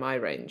healthy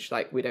BMI range.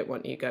 Like, we don't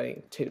want you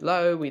going too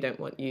low. We don't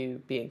want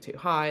you being too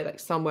high,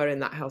 like somewhere in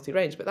that healthy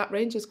range. But that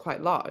range is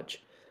quite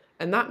large.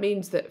 And that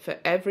means that for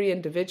every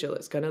individual,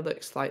 it's going to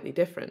look slightly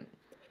different.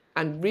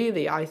 And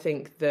really, I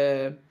think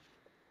the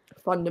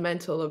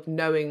fundamental of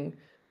knowing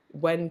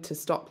when to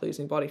stop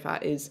losing body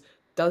fat is,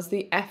 does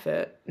the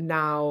effort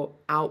now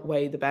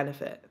outweigh the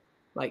benefit?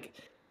 Like,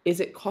 is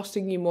it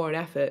costing you more in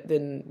effort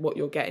than what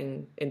you're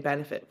getting in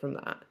benefit from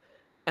that?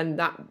 And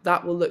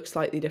that will look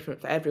slightly different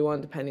for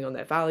everyone, depending on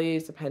their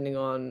values, depending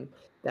on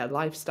their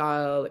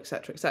lifestyle,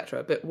 etc.,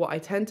 etc. But what I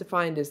tend to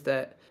find is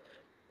that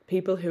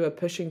people who are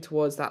pushing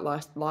towards that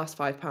last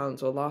 5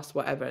 pounds or last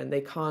whatever, and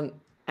they can't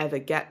ever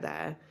get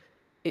there,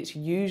 it's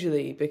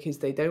usually because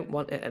they don't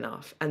want it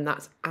enough, and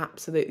that's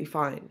absolutely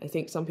fine. I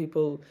think some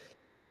people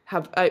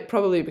have,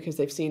 probably because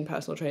they've seen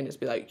personal trainers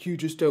be like, you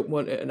just don't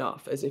want it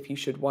enough, as if you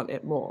should want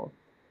it more.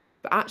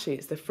 But actually,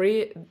 it's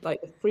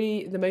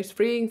the most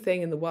freeing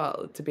thing in the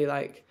world to be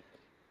like,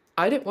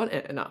 I don't want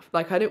it enough.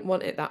 Like, I don't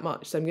want it that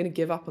much, so I'm going to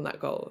give up on that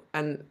goal.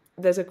 And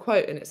there's a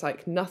quote, and it's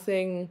like,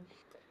 nothing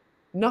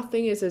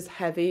is as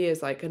heavy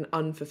as like an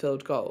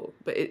unfulfilled goal,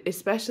 but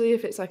especially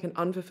if it's like an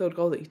unfulfilled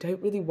goal that you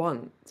don't really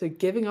want. So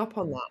giving up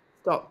on that,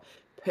 stop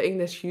putting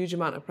this huge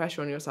amount of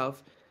pressure on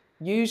yourself,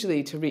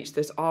 usually to reach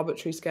this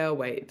arbitrary scale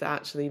weight that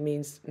actually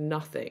means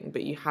nothing,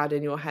 but you had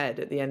in your head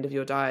at the end of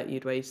your diet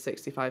you'd weigh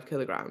 65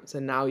 kilograms,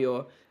 and now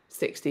you're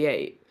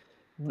 68.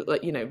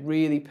 Like,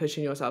 really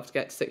pushing yourself to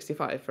get to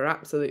 65 for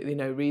absolutely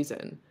no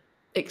reason.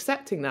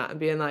 Accepting that and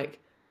being like,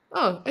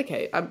 oh,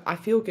 okay, I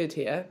feel good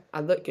here.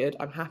 I look good.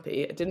 I'm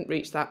happy. I didn't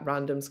reach that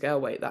random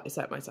scale weight that I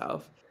set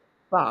myself.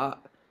 But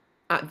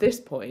at this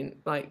point,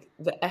 like,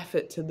 the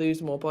effort to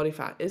lose more body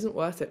fat isn't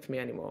worth it for me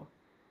anymore.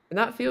 And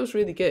that feels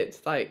really good.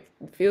 Like,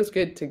 it feels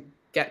good to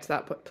get to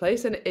that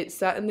place. And it's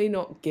certainly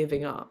not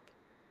giving up.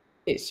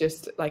 It's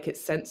just like,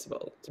 it's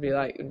sensible to be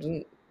like,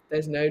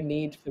 there's no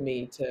need for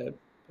me to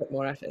put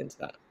more effort into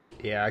that.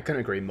 Yeah, I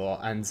couldn't agree more.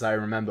 And I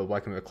remember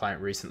working with a client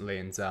recently,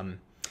 and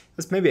it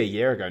was maybe a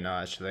year ago now,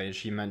 actually, and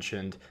she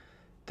mentioned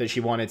that she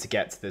wanted to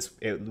get to this.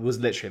 It was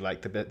literally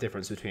like the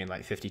difference between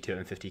like 52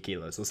 and 50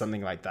 kilos or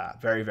something like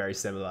that. Very, very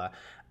similar.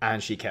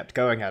 And she kept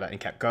going at it and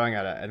kept going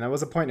at it. And there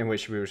was a point in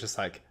which we were just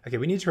like, okay,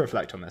 we need to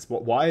reflect on this.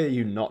 Why are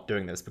you not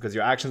doing this? Because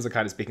your actions are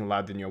kind of speaking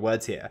louder than your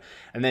words here.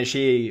 And then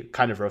she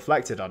kind of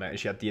reflected on it, and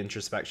she had the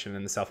introspection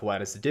and the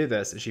self-awareness to do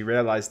this. And she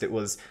realized it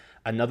was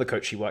another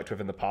coach she worked with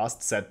in the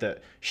past said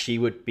that she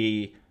would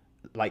be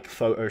like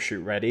photo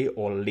shoot ready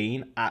or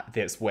lean at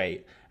this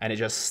weight. And it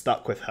just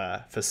stuck with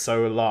her for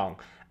so long.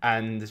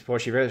 And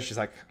what she realized, she's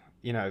like,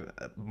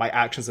 my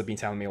actions have been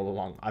telling me all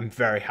along, I'm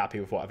very happy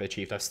with what I've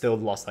achieved. I've still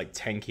lost like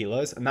 10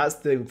 kilos. And that's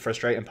the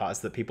frustrating part, is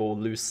that people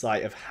lose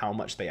sight of how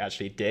much they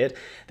actually did.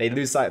 They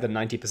lose sight of the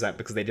 90%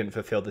 because they didn't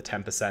fulfill the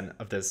 10%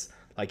 of this,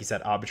 like you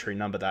said, arbitrary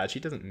number that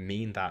actually doesn't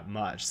mean that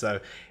much.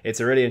 So it's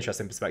a really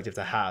interesting perspective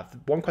to have.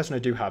 One question I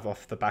do have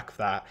off the back of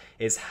that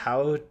is,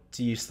 how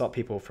do you stop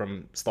people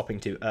from stopping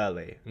too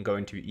early and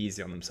going too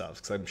easy on themselves?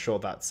 Because I'm sure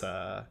that's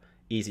a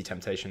easy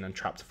temptation and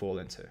trap to fall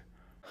into.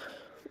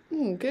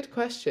 Good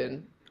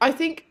question. I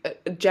think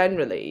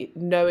generally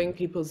knowing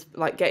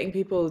getting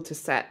people to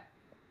set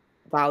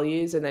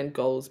values and then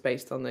goals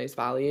based on those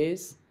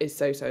values is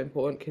so, so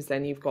important, because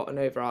then you've got an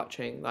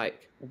overarching,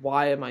 like,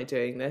 why am I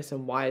doing this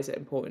and why is it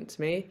important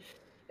to me?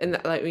 And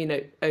that, like,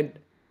 an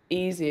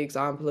easy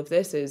example of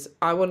this is,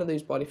 I want to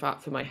lose body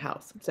fat for my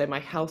health. So my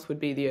health would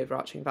be the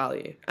overarching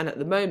value. And at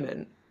the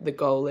moment, the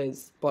goal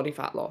is body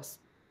fat loss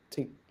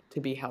to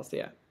be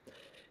healthier.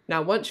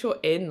 Now, once you're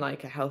in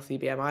like a healthy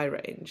BMI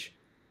range,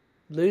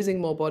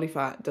 losing more body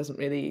fat doesn't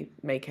really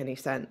make any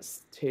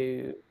sense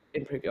to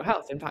improve your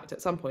health. In fact,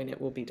 at some point it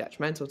will be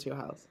detrimental to your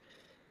health.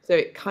 So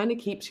it kind of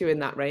keeps you in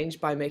that range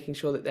by making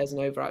sure that there's an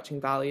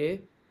overarching value.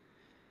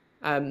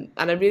 And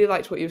I really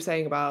liked what you were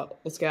saying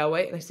about the scale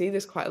weight, and I see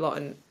this quite a lot.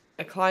 And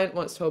a client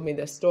once told me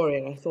this story,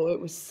 and I thought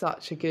it was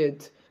such a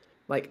good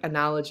like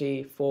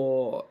analogy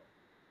for,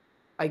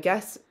 I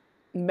guess,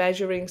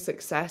 measuring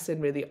success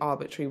in really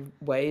arbitrary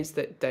ways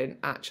that don't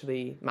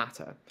actually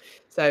matter.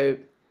 So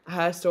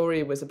her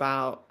story was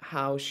about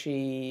how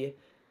she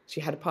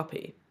had a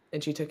puppy,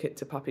 and she took it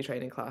to puppy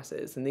training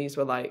classes, and these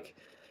were like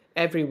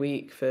every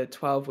week for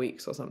 12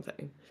 weeks or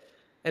something.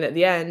 And at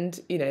the end,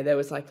 there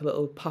was like a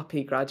little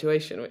puppy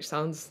graduation, which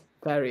sounds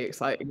very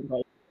exciting.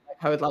 Like,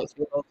 I would like to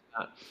be involved in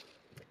that.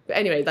 But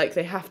anyway, like,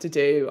 they have to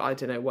do, I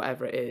don't know,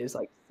 whatever it is,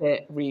 like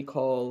sit,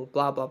 recall,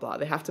 blah, blah, blah.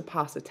 They have to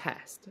pass a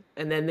test.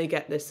 And then they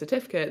get this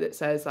certificate that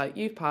says, like,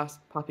 you've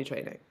passed puppy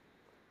training.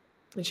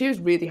 And she was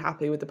really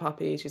happy with the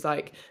puppy. She's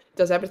like, it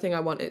does everything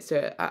I want it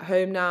to at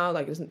home now.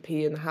 Like, it doesn't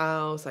pee in the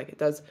house. Like, it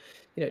does,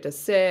 it does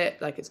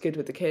sit. Like, it's good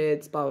with the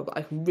kids, blah, blah, blah.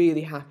 I'm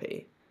really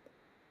happy.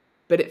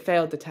 But it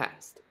failed the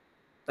test.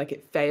 Like,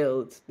 it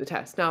failed the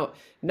test.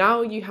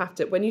 Now you have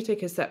to, when you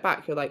take a step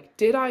back, you're like,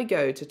 did I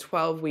go to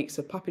 12 weeks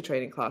of puppy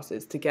training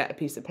classes to get a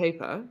piece of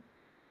paper?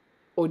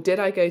 Or did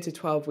I go to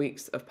 12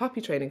 weeks of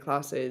puppy training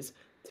classes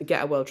to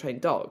get a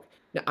well-trained dog?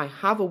 Now, I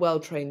have a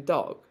well-trained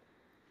dog.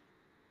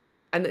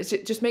 And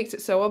it just makes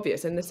it so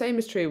obvious. And the same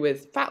is true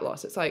with fat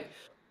loss. It's like,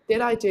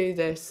 did I do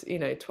this,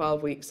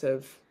 12 weeks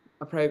of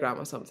a program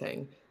or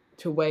something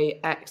to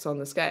weigh X on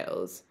the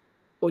scales?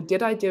 Or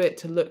did I do it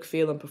to look,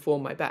 feel, and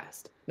perform my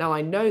best? Now,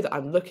 I know that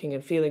I'm looking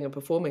and feeling and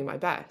performing my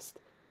best,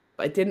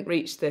 but I didn't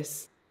reach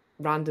this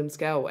random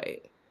scale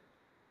weight.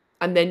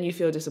 And then you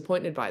feel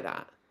disappointed by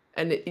that.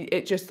 And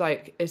it just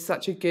like is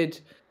such a good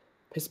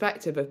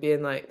perspective of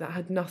being like, that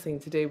had nothing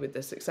to do with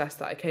the success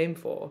that I came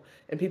for.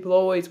 And people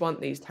always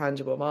want these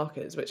tangible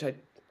markers, which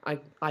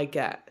I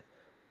get.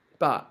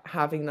 But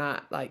having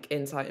that like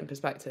insight and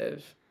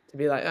perspective to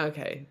be like,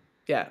 okay,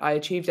 yeah, I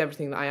achieved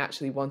everything that I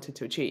actually wanted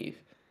to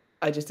achieve.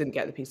 I just didn't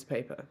get the piece of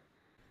paper.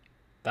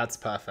 That's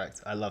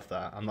perfect. I love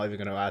that. I'm not even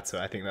going to add to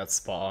it. I think that's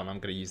spot on. I'm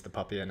going to use the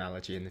puppy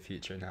analogy in the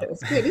future now.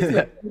 It's good, isn't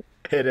it?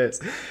 It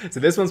is. So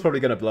this one's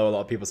probably going to blow a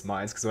lot of people's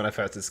minds because when I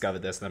first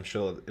discovered this, and I'm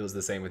sure it was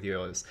the same with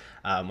yours,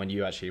 when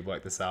you actually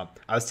worked this out.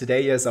 I was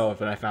today years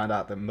old when I found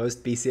out that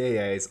most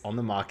BCAAs on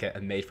the market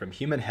are made from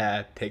human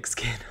hair, pig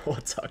skin, or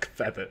duck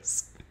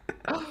feathers.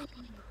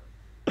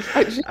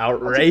 Actually,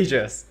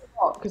 Outrageous.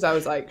 because I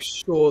was like,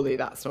 surely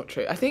that's not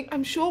true.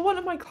 I'm sure one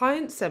of my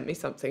clients sent me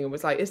something and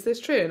was like, is this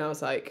true? And I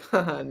was like,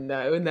 haha,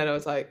 no. And then I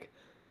was like,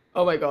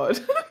 oh my God,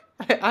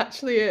 it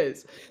actually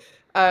is.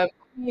 I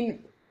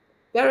mean,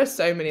 there are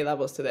so many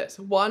levels to this.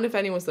 One, if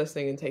anyone's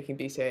listening and taking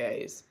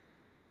BCAAs,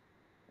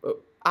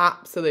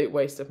 absolute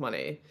waste of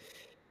money.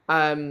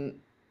 And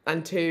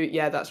two,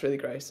 yeah, that's really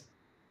gross.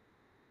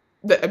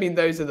 I mean,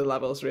 those are the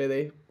levels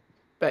really.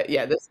 But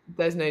yeah,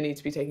 there's no need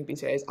to be taking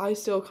BCAAs. I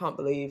still can't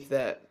believe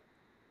that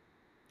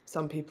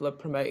some people are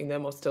promoting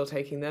them or still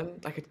taking them.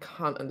 Like, I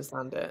can't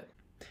understand it.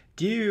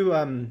 Do you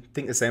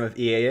think the same of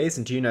EAAs,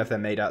 and do you know if they're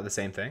made out of the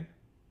same thing?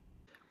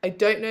 I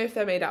don't know if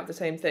they're made out of the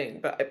same thing,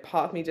 but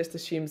part of me just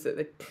assumes that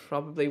they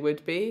probably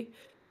would be.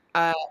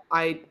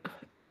 I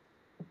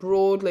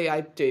broadly,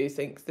 I do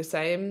think the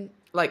same.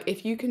 Like,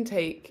 if you can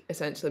take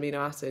essential amino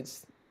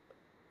acids,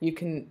 you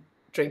can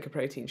drink a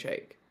protein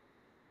shake.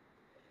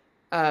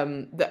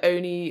 The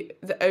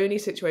only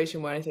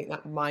situation where I think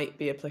that might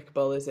be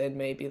applicable is in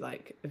maybe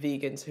like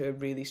vegans who are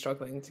really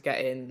struggling to get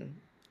in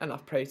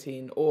enough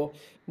protein, or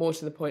more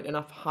to the point,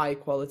 enough high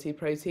quality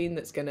protein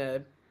that's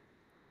gonna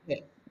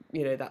hit,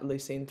 that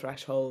leucine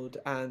threshold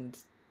and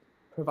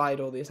provide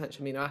all the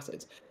essential amino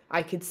acids.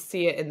 I could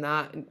see it in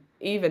that. And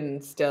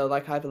even still,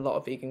 like, I have a lot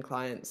of vegan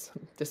clients,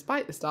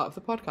 despite the start of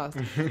the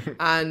podcast,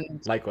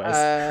 and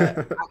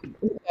Likewise.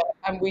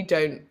 and we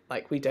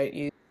don't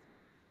use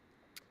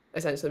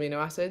essential amino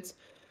acids.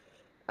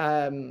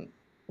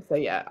 So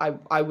yeah,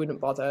 I wouldn't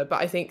bother.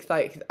 But I think,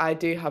 like, I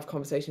do have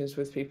conversations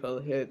with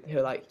people who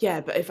are like, yeah,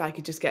 but if I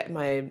could just get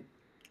my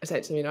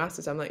essential amino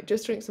acids, I'm like,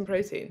 just drink some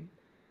protein.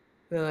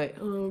 And they're like,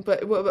 oh,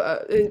 but what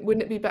about,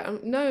 wouldn't it be better?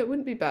 No, it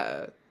wouldn't be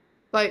better.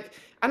 Like,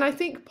 and I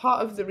think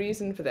part of the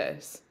reason for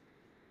this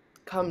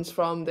comes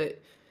from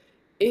that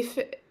if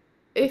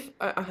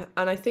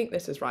and I think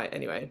this is right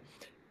anyway,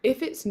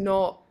 if it's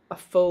not a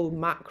full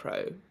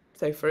macro,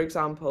 so for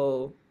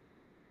example,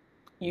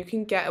 you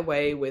can get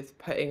away with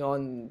putting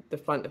on the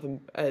front of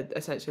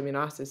essential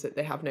amino acids that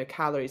they have no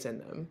calories in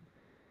them,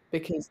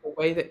 because the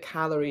way that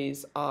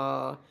calories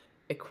are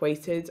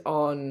equated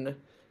on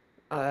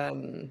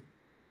um,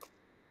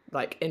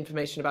 like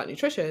information about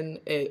nutrition,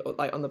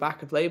 like on the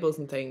back of labels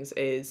and things,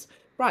 is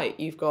right,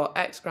 you've got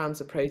X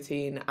grams of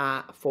protein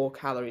at 4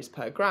 calories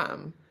per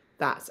gram,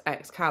 that's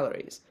X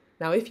calories.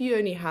 Now, if you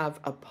only have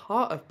a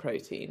part of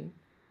protein,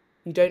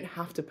 you don't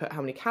have to put how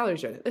many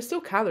calories are in it. There's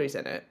still calories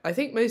in it. I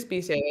think most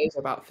BCAAs are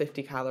about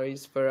 50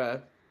 calories for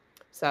a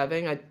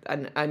serving.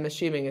 And I'm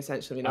assuming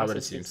essential amino I would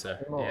acids assume is so.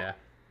 more. Yeah.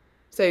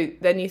 So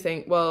then you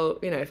think, well,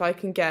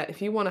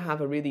 if you want to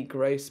have a really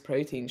gross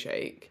protein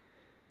shake,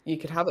 you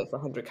could have it for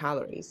 100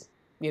 calories.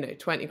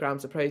 20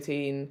 grams of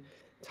protein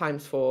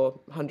times 4,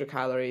 100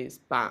 calories,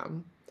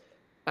 bam.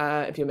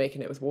 If you're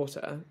making it with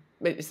water.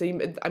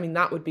 I mean,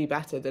 that would be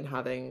better than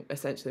having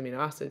essential amino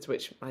acids,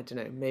 which, I don't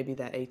know, maybe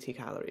they're 80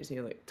 calories,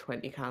 like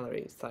 20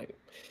 calories. Like,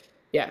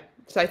 yeah.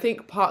 So I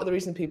think part of the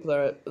reason people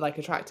are like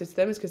attracted to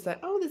them is because they're,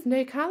 oh, there's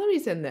no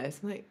calories in this.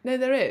 I'm like, no,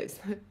 there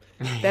is.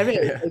 There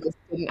is. Yeah. They just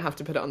didn't have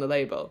to put it on the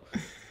label.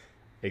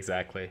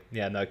 Exactly.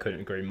 Yeah, no, I couldn't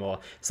agree more.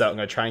 So I'm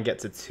going to try and get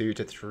to 2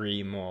 to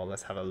 3 more.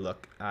 Let's have a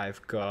look.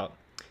 I've got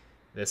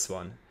this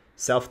one.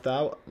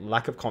 Self-doubt,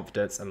 lack of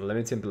confidence, and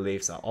limiting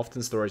beliefs are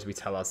often stories we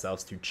tell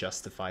ourselves to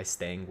justify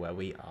staying where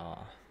we are.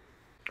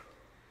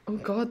 Oh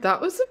God,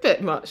 that was a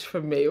bit much for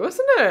me,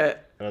 wasn't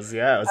it? It was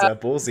a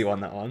ballsy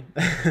one, that one.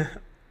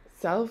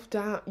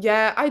 Self-doubt.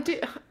 Yeah, I do.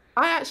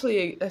 I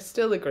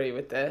still agree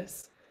with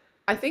this.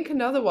 I think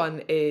another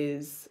one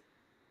is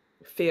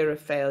fear of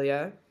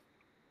failure,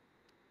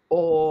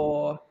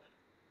 or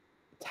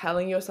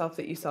telling yourself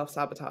that you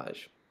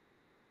self-sabotage.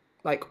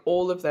 Like,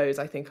 all of those,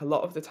 I think a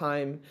lot of the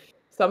time,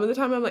 some of the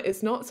time I'm like,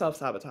 it's not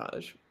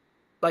self-sabotage.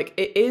 Like,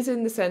 it is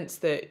in the sense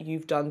that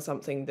you've done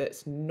something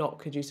that's not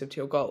conducive to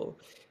your goal.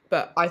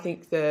 But I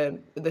think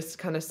this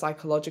kind of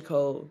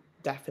psychological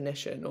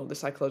definition, or the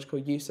psychological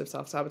use of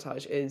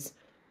self-sabotage, is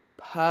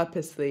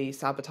purposely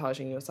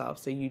sabotaging yourself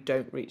so you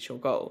don't reach your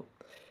goal.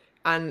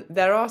 And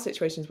there are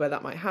situations where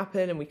that might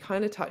happen, and we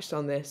kind of touched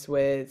on this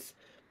with,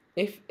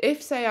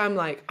 if say I'm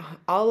like,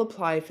 I'll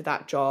apply for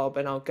that job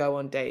and I'll go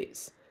on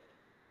dates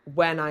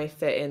when I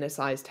fit in a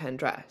size 10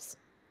 dress.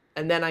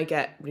 And then I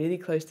get really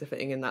close to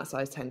fitting in that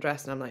size 10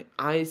 dress, and I'm like,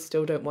 I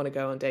still don't want to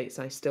go on dates,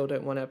 and I still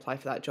don't want to apply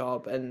for that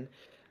job, and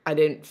I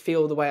didn't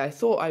feel the way I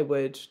thought I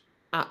would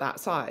at that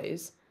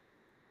size.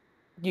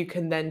 You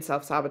can then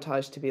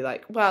self-sabotage to be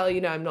like, well,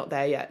 I'm not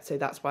there yet, so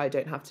that's why I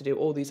don't have to do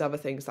all these other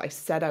things that I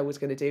said I was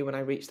going to do when I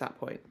reached that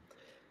point.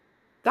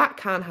 That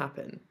can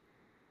happen.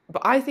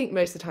 But I think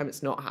most of the time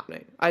it's not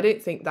happening. I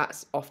don't think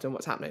that's often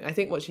what's happening. I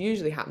think what's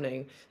usually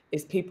happening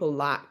is people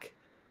lack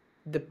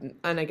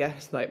and I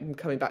guess like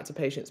coming back to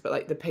patience, but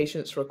like the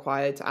patience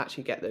required to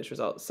actually get those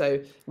results.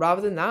 So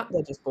rather than that,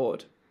 they're just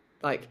bored.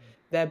 Like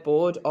they're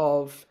bored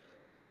of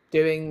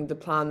doing the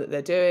plan that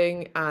they're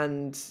doing,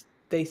 and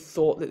they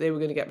thought that they were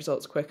going to get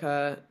results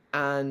quicker,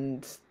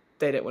 and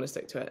they don't want to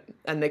stick to it,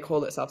 and they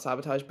call it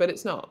self-sabotage, but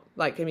it's not.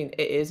 Like, I mean,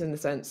 it is in the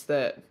sense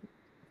that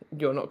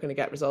you're not going to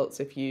get results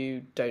if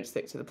you don't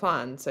stick to the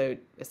plan. So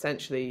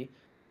essentially,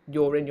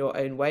 you're in your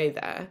own way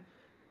there,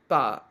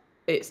 but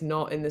it's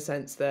not in the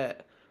sense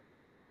that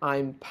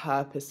I'm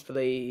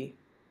purposefully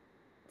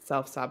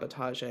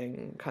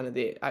self-sabotaging, kind of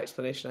the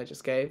explanation I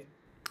just gave.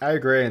 I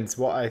agree, and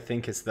what I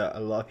think is that a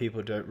lot of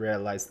people don't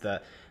realize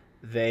that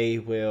they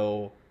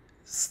will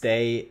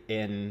stay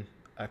in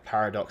a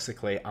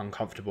paradoxically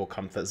uncomfortable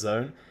comfort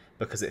zone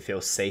because it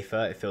feels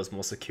safer, it feels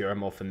more secure,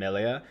 more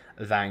familiar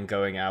than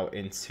going out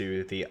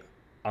into the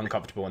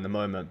uncomfortable in the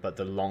moment, but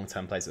the long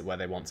term place where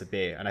they want to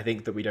be. And I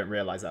think that we don't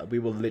realize that we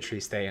will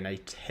literally stay in a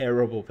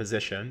terrible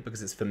position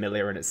because it's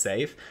familiar and it's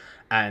safe.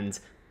 And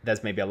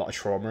there's maybe a lot of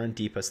trauma and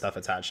deeper stuff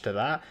attached to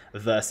that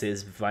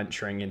versus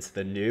venturing into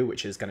the new,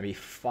 which is going to be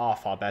far,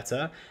 far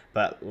better.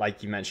 But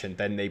like you mentioned,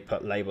 then they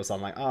put labels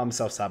on like, oh, I'm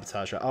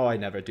self-sabotager. Oh, I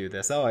never do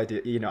this. Oh, I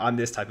do, I'm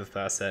this type of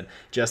person,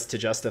 just to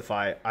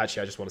justify,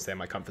 actually, I just want to stay in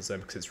my comfort zone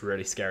because it's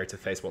really scary to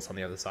face what's on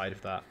the other side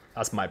of that.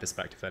 That's my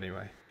perspective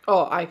anyway.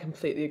 Oh, I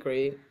completely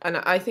agree. And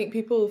I think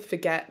people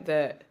forget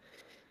that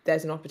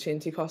there's an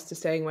opportunity cost to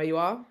staying where you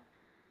are.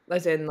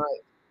 As in,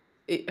 like,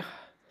 it,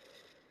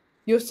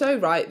 you're so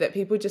right that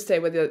people just stay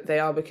where they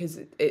are because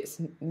it's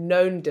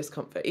known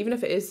discomfort. Even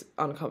if it is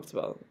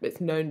uncomfortable,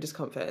 it's known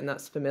discomfort and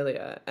that's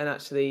familiar. And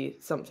actually,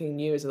 something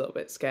new is a little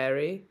bit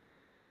scary,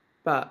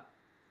 but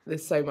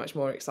there's so much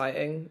more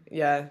exciting.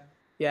 Yeah,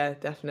 yeah,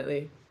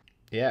 definitely.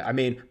 Yeah, I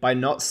mean, by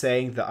not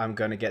saying that I'm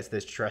going to get to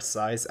this dress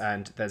size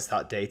and then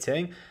start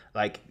dating,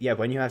 like, yeah,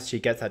 when you actually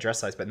get to that dress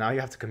size, but now you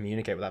have to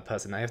communicate with that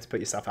person. Now you have to put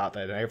yourself out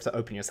there. Now you have to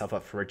open yourself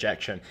up for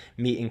rejection,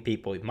 meeting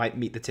people. You might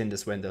meet the Tinder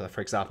swindler, for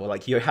example.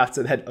 Like, you have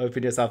to then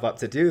open yourself up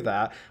to do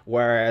that.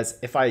 Whereas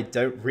if I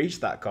don't reach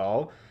that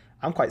goal,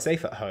 I'm quite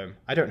safe at home.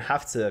 I don't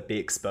have to be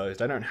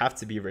exposed. I don't have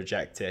to be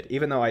rejected.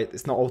 Even though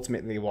it's not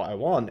ultimately what I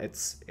want,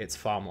 it's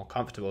far more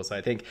comfortable. So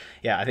I think,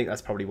 yeah, I think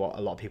that's probably what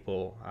a lot of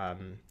people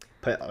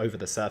put over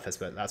the surface,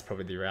 but that's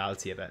probably the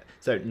reality of it.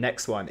 So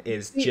next one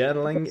is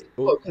journaling.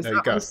 Oh, Because there you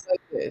that go. was so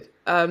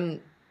good.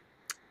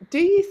 Do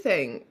you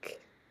think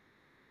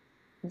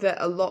that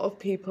a lot of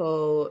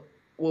people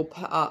will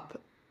put up,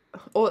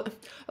 or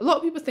a lot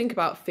of people think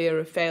about fear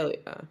of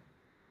failure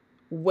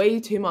way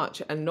too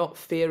much and not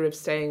fear of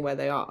staying where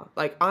they are?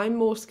 Like, I'm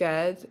more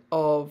scared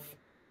of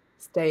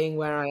staying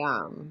where I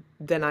am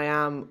than I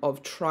am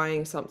of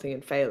trying something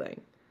and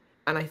failing.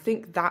 And I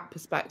think that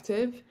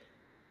perspective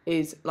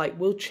is like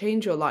will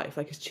change your life.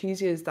 Like, as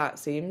cheesy as that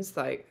seems,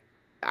 like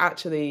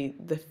actually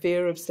the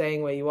fear of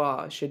staying where you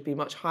are should be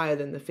much higher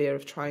than the fear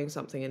of trying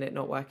something and it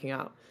not working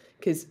out.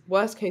 Because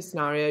worst case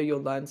scenario,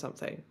 you'll learn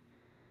something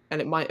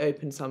and it might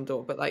open some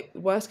door. But like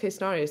worst case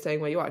scenario is staying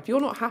where you are. If you're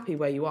not happy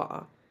where you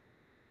are,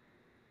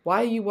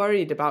 why are you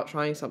worried about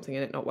trying something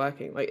and it not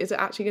working? Like, is it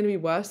actually going to be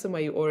worse than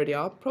where you already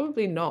are?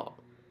 Probably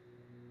not.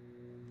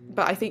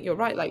 But I think you're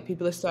right. Like,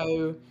 people are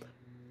so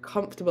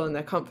comfortable in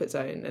their comfort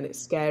zone and it's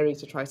scary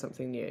to try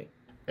something new.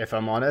 If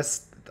I'm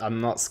honest,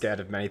 I'm not scared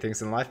of many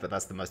things in life, but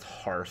that's the most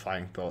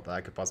horrifying thought that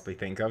I could possibly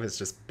think of is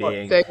just What,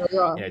 being, staying where you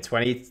are?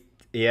 20,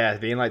 yeah,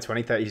 being like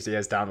 20, 30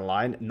 years down the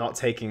line, not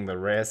taking the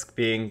risk,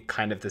 being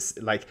kind of this,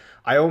 like,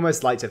 I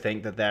almost like to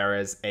think that there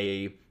is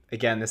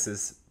again, this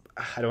is,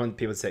 I don't want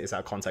people to take this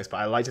out of context, but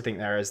I like to think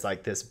there is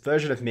like this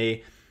version of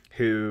me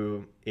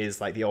who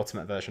is like the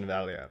ultimate version of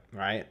Elliot,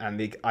 right? And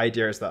the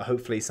idea is that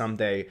hopefully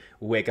someday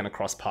we're going to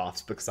cross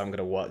paths because I'm going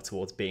to work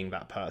towards being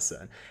that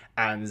person.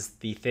 And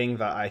the thing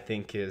that I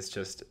think is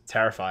just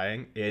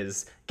terrifying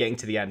is getting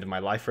to the end of my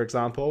life, for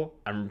example,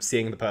 and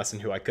seeing the person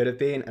who I could have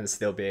been and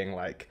still being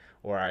like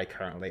where I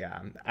currently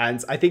am.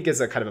 And I think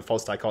it's a kind of a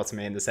false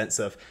dichotomy in the sense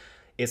of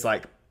it's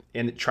like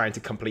in trying to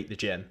complete the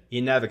gym.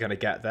 You're never going to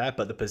get there,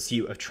 but the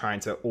pursuit of trying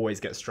to always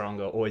get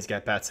stronger, always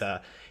get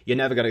better, you're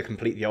never going to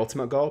complete the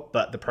ultimate goal,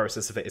 but the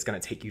process of it is going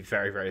to take you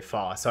very, very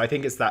far. So I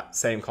think it's that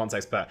same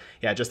context, but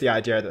yeah, just the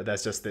idea that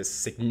there's just this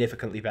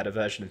significantly better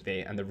version of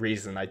me, and the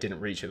reason I didn't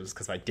reach it was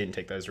because I didn't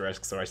take those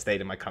risks or I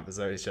stayed in my comfort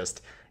zone is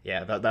just,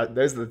 yeah,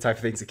 those are the type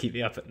of things that keep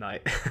me up at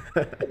night.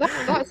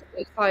 That's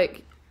it's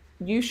like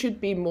you should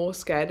be more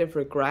scared of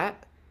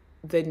regret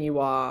than you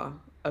are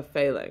of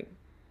failing.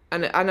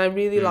 And I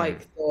really Mm.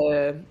 like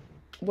the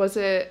was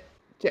it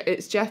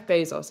it's Jeff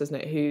Bezos, isn't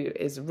it, who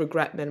is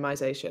regret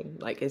minimization,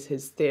 like is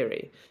his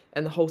theory.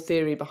 And the whole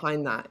theory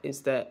behind that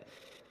is that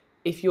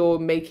if you're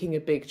making a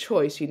big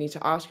choice, you need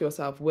to ask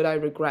yourself, would I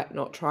regret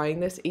not trying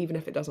this even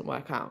if it doesn't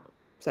work out?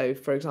 So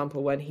for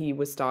example, when he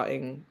was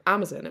starting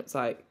Amazon, it was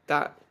like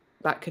that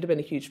could have been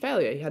a huge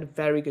failure. He had a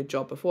very good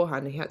job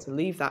beforehand and he had to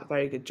leave that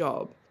very good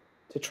job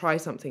to try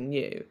something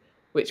new,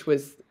 which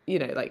was,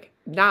 like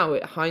now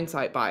at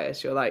hindsight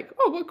bias, you're like,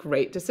 oh, what a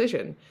great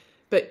decision.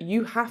 But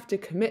you have to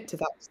commit to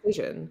that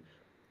decision,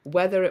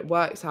 whether it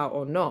works out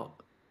or not.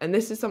 And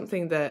this is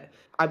something that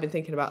I've been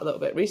thinking about a little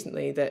bit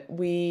recently, that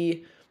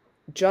we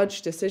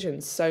judge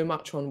decisions so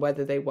much on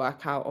whether they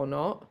work out or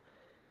not.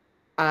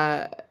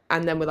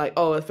 And then we're like,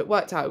 oh, if it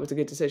worked out, it was a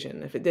good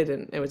decision. If it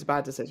didn't, it was a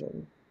bad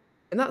decision.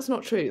 And that's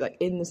not true, like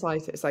in the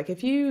slightest. Like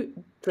if you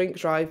drink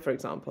drive, for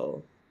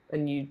example,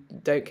 and you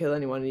don't kill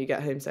anyone and you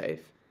get home safe,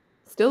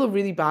 still a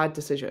really bad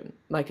decision.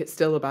 Like it's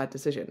still a bad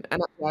decision.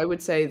 And I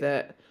would say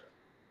that,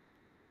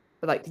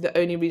 like, the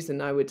only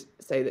reason I would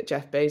say that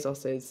Jeff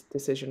Bezos's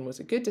decision was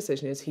a good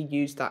decision is he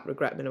used that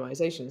regret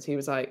minimization. So he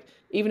was like,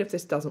 even if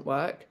this doesn't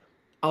work,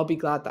 I'll be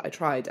glad that I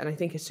tried. And I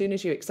think as soon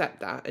as you accept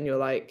that and you're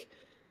like,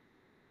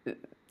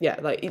 yeah,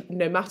 like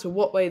no matter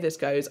what way this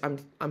goes,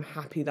 I'm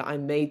happy that I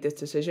made this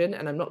decision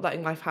and I'm not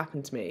letting life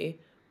happen to me.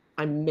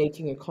 I'm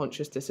making a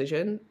conscious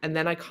decision, and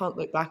then I can't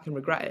look back and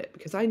regret it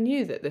because I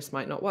knew that this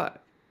might not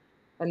work.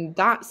 And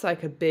that's a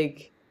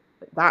big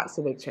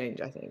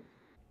change, I think.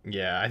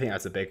 Yeah, I think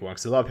that's a big one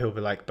because a lot of people be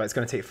like, but it's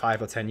going to take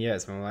 5 or 10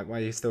 years. And I'm like, well,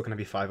 you're still going to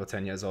be 5 or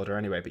 10 years older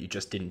anyway, but you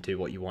just didn't do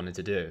what you wanted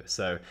to do.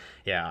 So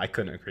yeah, I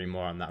couldn't agree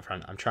more on that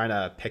front. I'm trying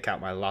to pick out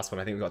my last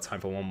one. I think we've got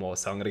time for one more,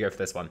 so I'm going to go for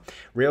this one.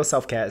 Real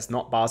self-care is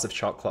not bars of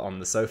chocolate on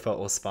the sofa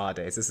or spa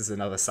days. This is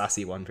another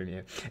sassy one from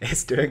you.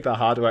 It's doing the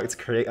hard work to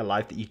create a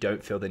life that you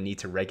don't feel the need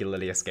to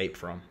regularly escape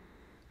from.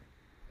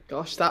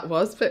 Gosh, that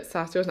was a bit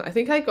sassy, wasn't it? I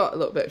think I got a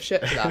little bit of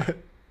shit for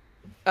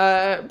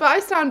that. But I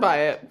stand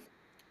by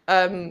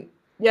it.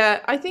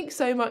 Yeah, I think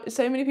so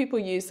many people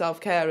use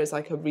self-care as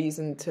like a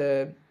reason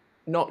to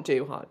not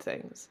do hard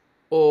things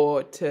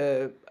or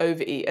to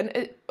overeat.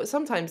 And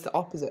sometimes the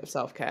opposite of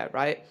self-care,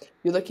 right?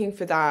 You're looking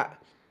for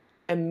that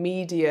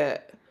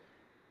immediate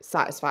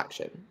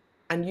satisfaction.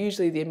 And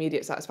usually the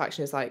immediate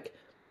satisfaction is like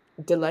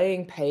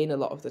delaying pain a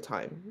lot of the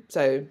time.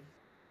 So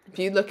if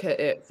you look at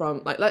it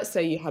from, like, let's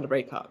say you had a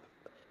breakup,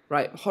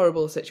 right?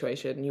 Horrible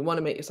situation. You want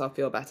to make yourself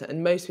feel better.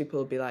 And most people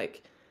will be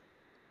like,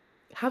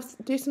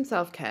 do some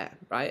self-care,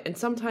 right? And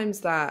sometimes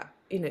that,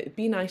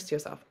 be nice to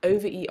yourself,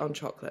 overeat on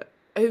chocolate,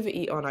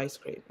 overeat on ice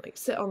cream, like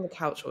sit on the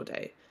couch all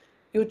day.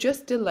 You're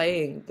just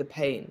delaying the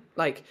pain.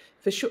 Like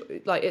for sure,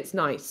 like it's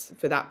nice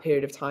for that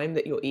period of time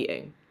that you're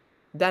eating.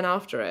 Then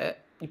after it,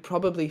 you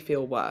probably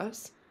feel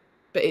worse,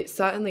 but it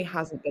certainly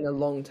hasn't been a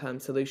long-term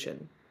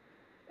solution.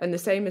 And the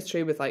same is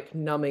true with like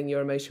numbing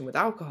your emotion with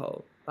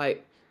alcohol.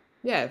 Like,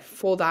 yeah,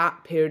 for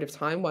that period of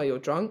time while you're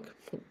drunk,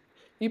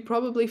 you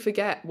probably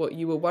forget what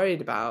you were worried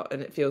about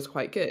and it feels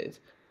quite good.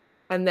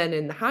 And then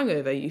in the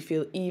hangover, you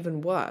feel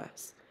even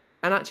worse.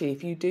 And actually,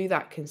 if you do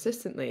that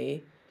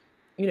consistently,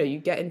 you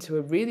get into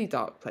a really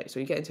dark place or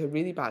you get into a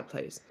really bad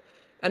place.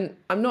 And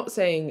I'm not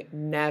saying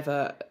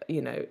never,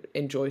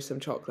 enjoy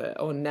some chocolate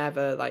or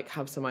never like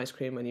have some ice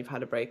cream when you've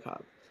had a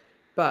breakup.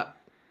 But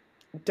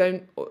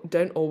don't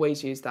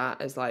always use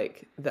that as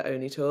like the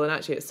only tool. And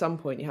actually at some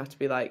point you have to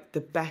be like, the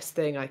best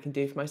thing I can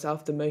do for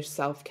myself, the most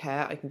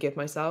self-care I can give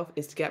myself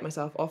is to get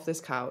myself off this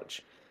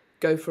couch,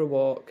 go for a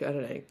walk, I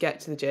don't know,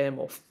 get to the gym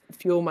or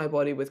fuel my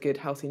body with good,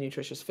 healthy,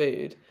 nutritious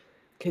food,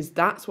 because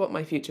that's what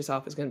my future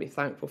self is going to be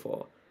thankful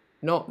for.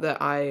 Not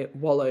that I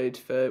wallowed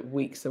for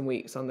weeks and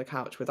weeks on the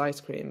couch with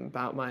ice cream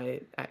about my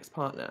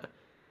ex-partner.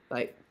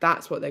 Like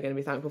that's what they're going to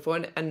be thankful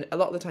for. And a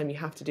lot of the time you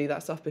have to do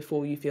that stuff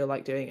before you feel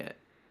like doing it.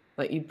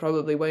 Like you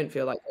probably won't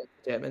feel like going to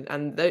the gym.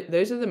 And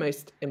those are the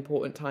most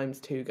important times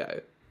to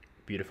go.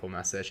 Beautiful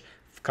message.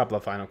 A couple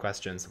of final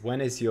questions.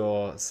 When is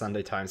your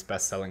Sunday Times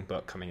best-selling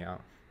book coming out?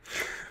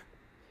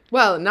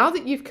 Well, now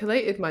that you've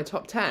collated my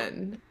top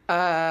 10,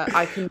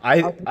 I can...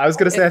 I was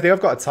going to say, I think I've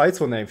got a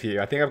title name for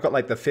you. I think I've got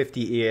like the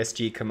 50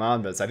 ESG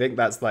commandments. I think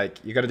that's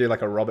like, you got to do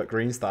like a Robert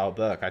Greene style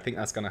book. I think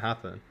that's going to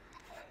happen.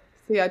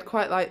 See, I'd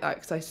quite like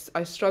that because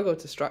I struggle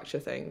to structure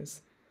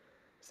things.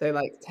 So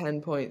like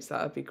 10 points,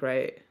 that would be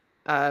great.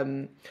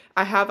 I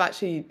have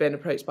actually been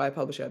approached by a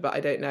publisher, but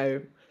I don't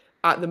know.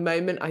 At the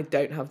moment, I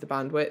don't have the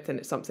bandwidth and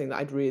it's something that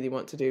I'd really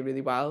want to do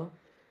really well.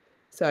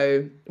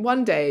 So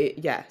one day,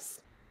 yes.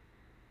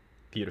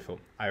 Beautiful.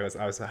 I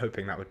was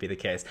hoping that would be the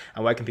case.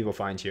 And where can people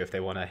find you if they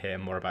want to hear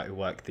more about the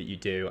work that you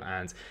do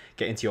and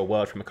get into your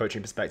world from a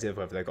coaching perspective,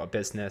 whether they've got a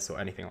business or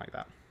anything like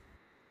that?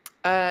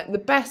 The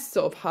best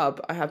sort of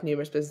hub, I have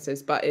numerous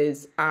businesses, but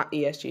is at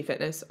ESG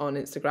Fitness on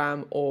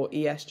Instagram or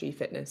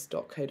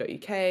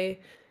esgfitness.co.uk.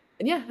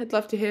 And yeah, I'd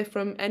love to hear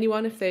from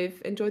anyone if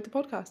they've enjoyed the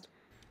podcast.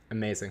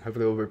 Amazing.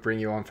 Hopefully we'll bring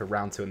you on for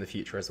round 2 in the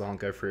future as well and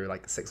go through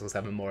like 6 or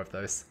 7 more of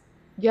those.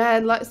 Yeah,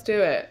 let's do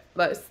it.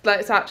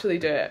 Let's actually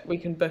do it. We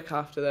can book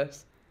after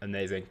this.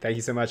 Amazing. Thank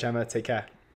you so much, Emma. Take care.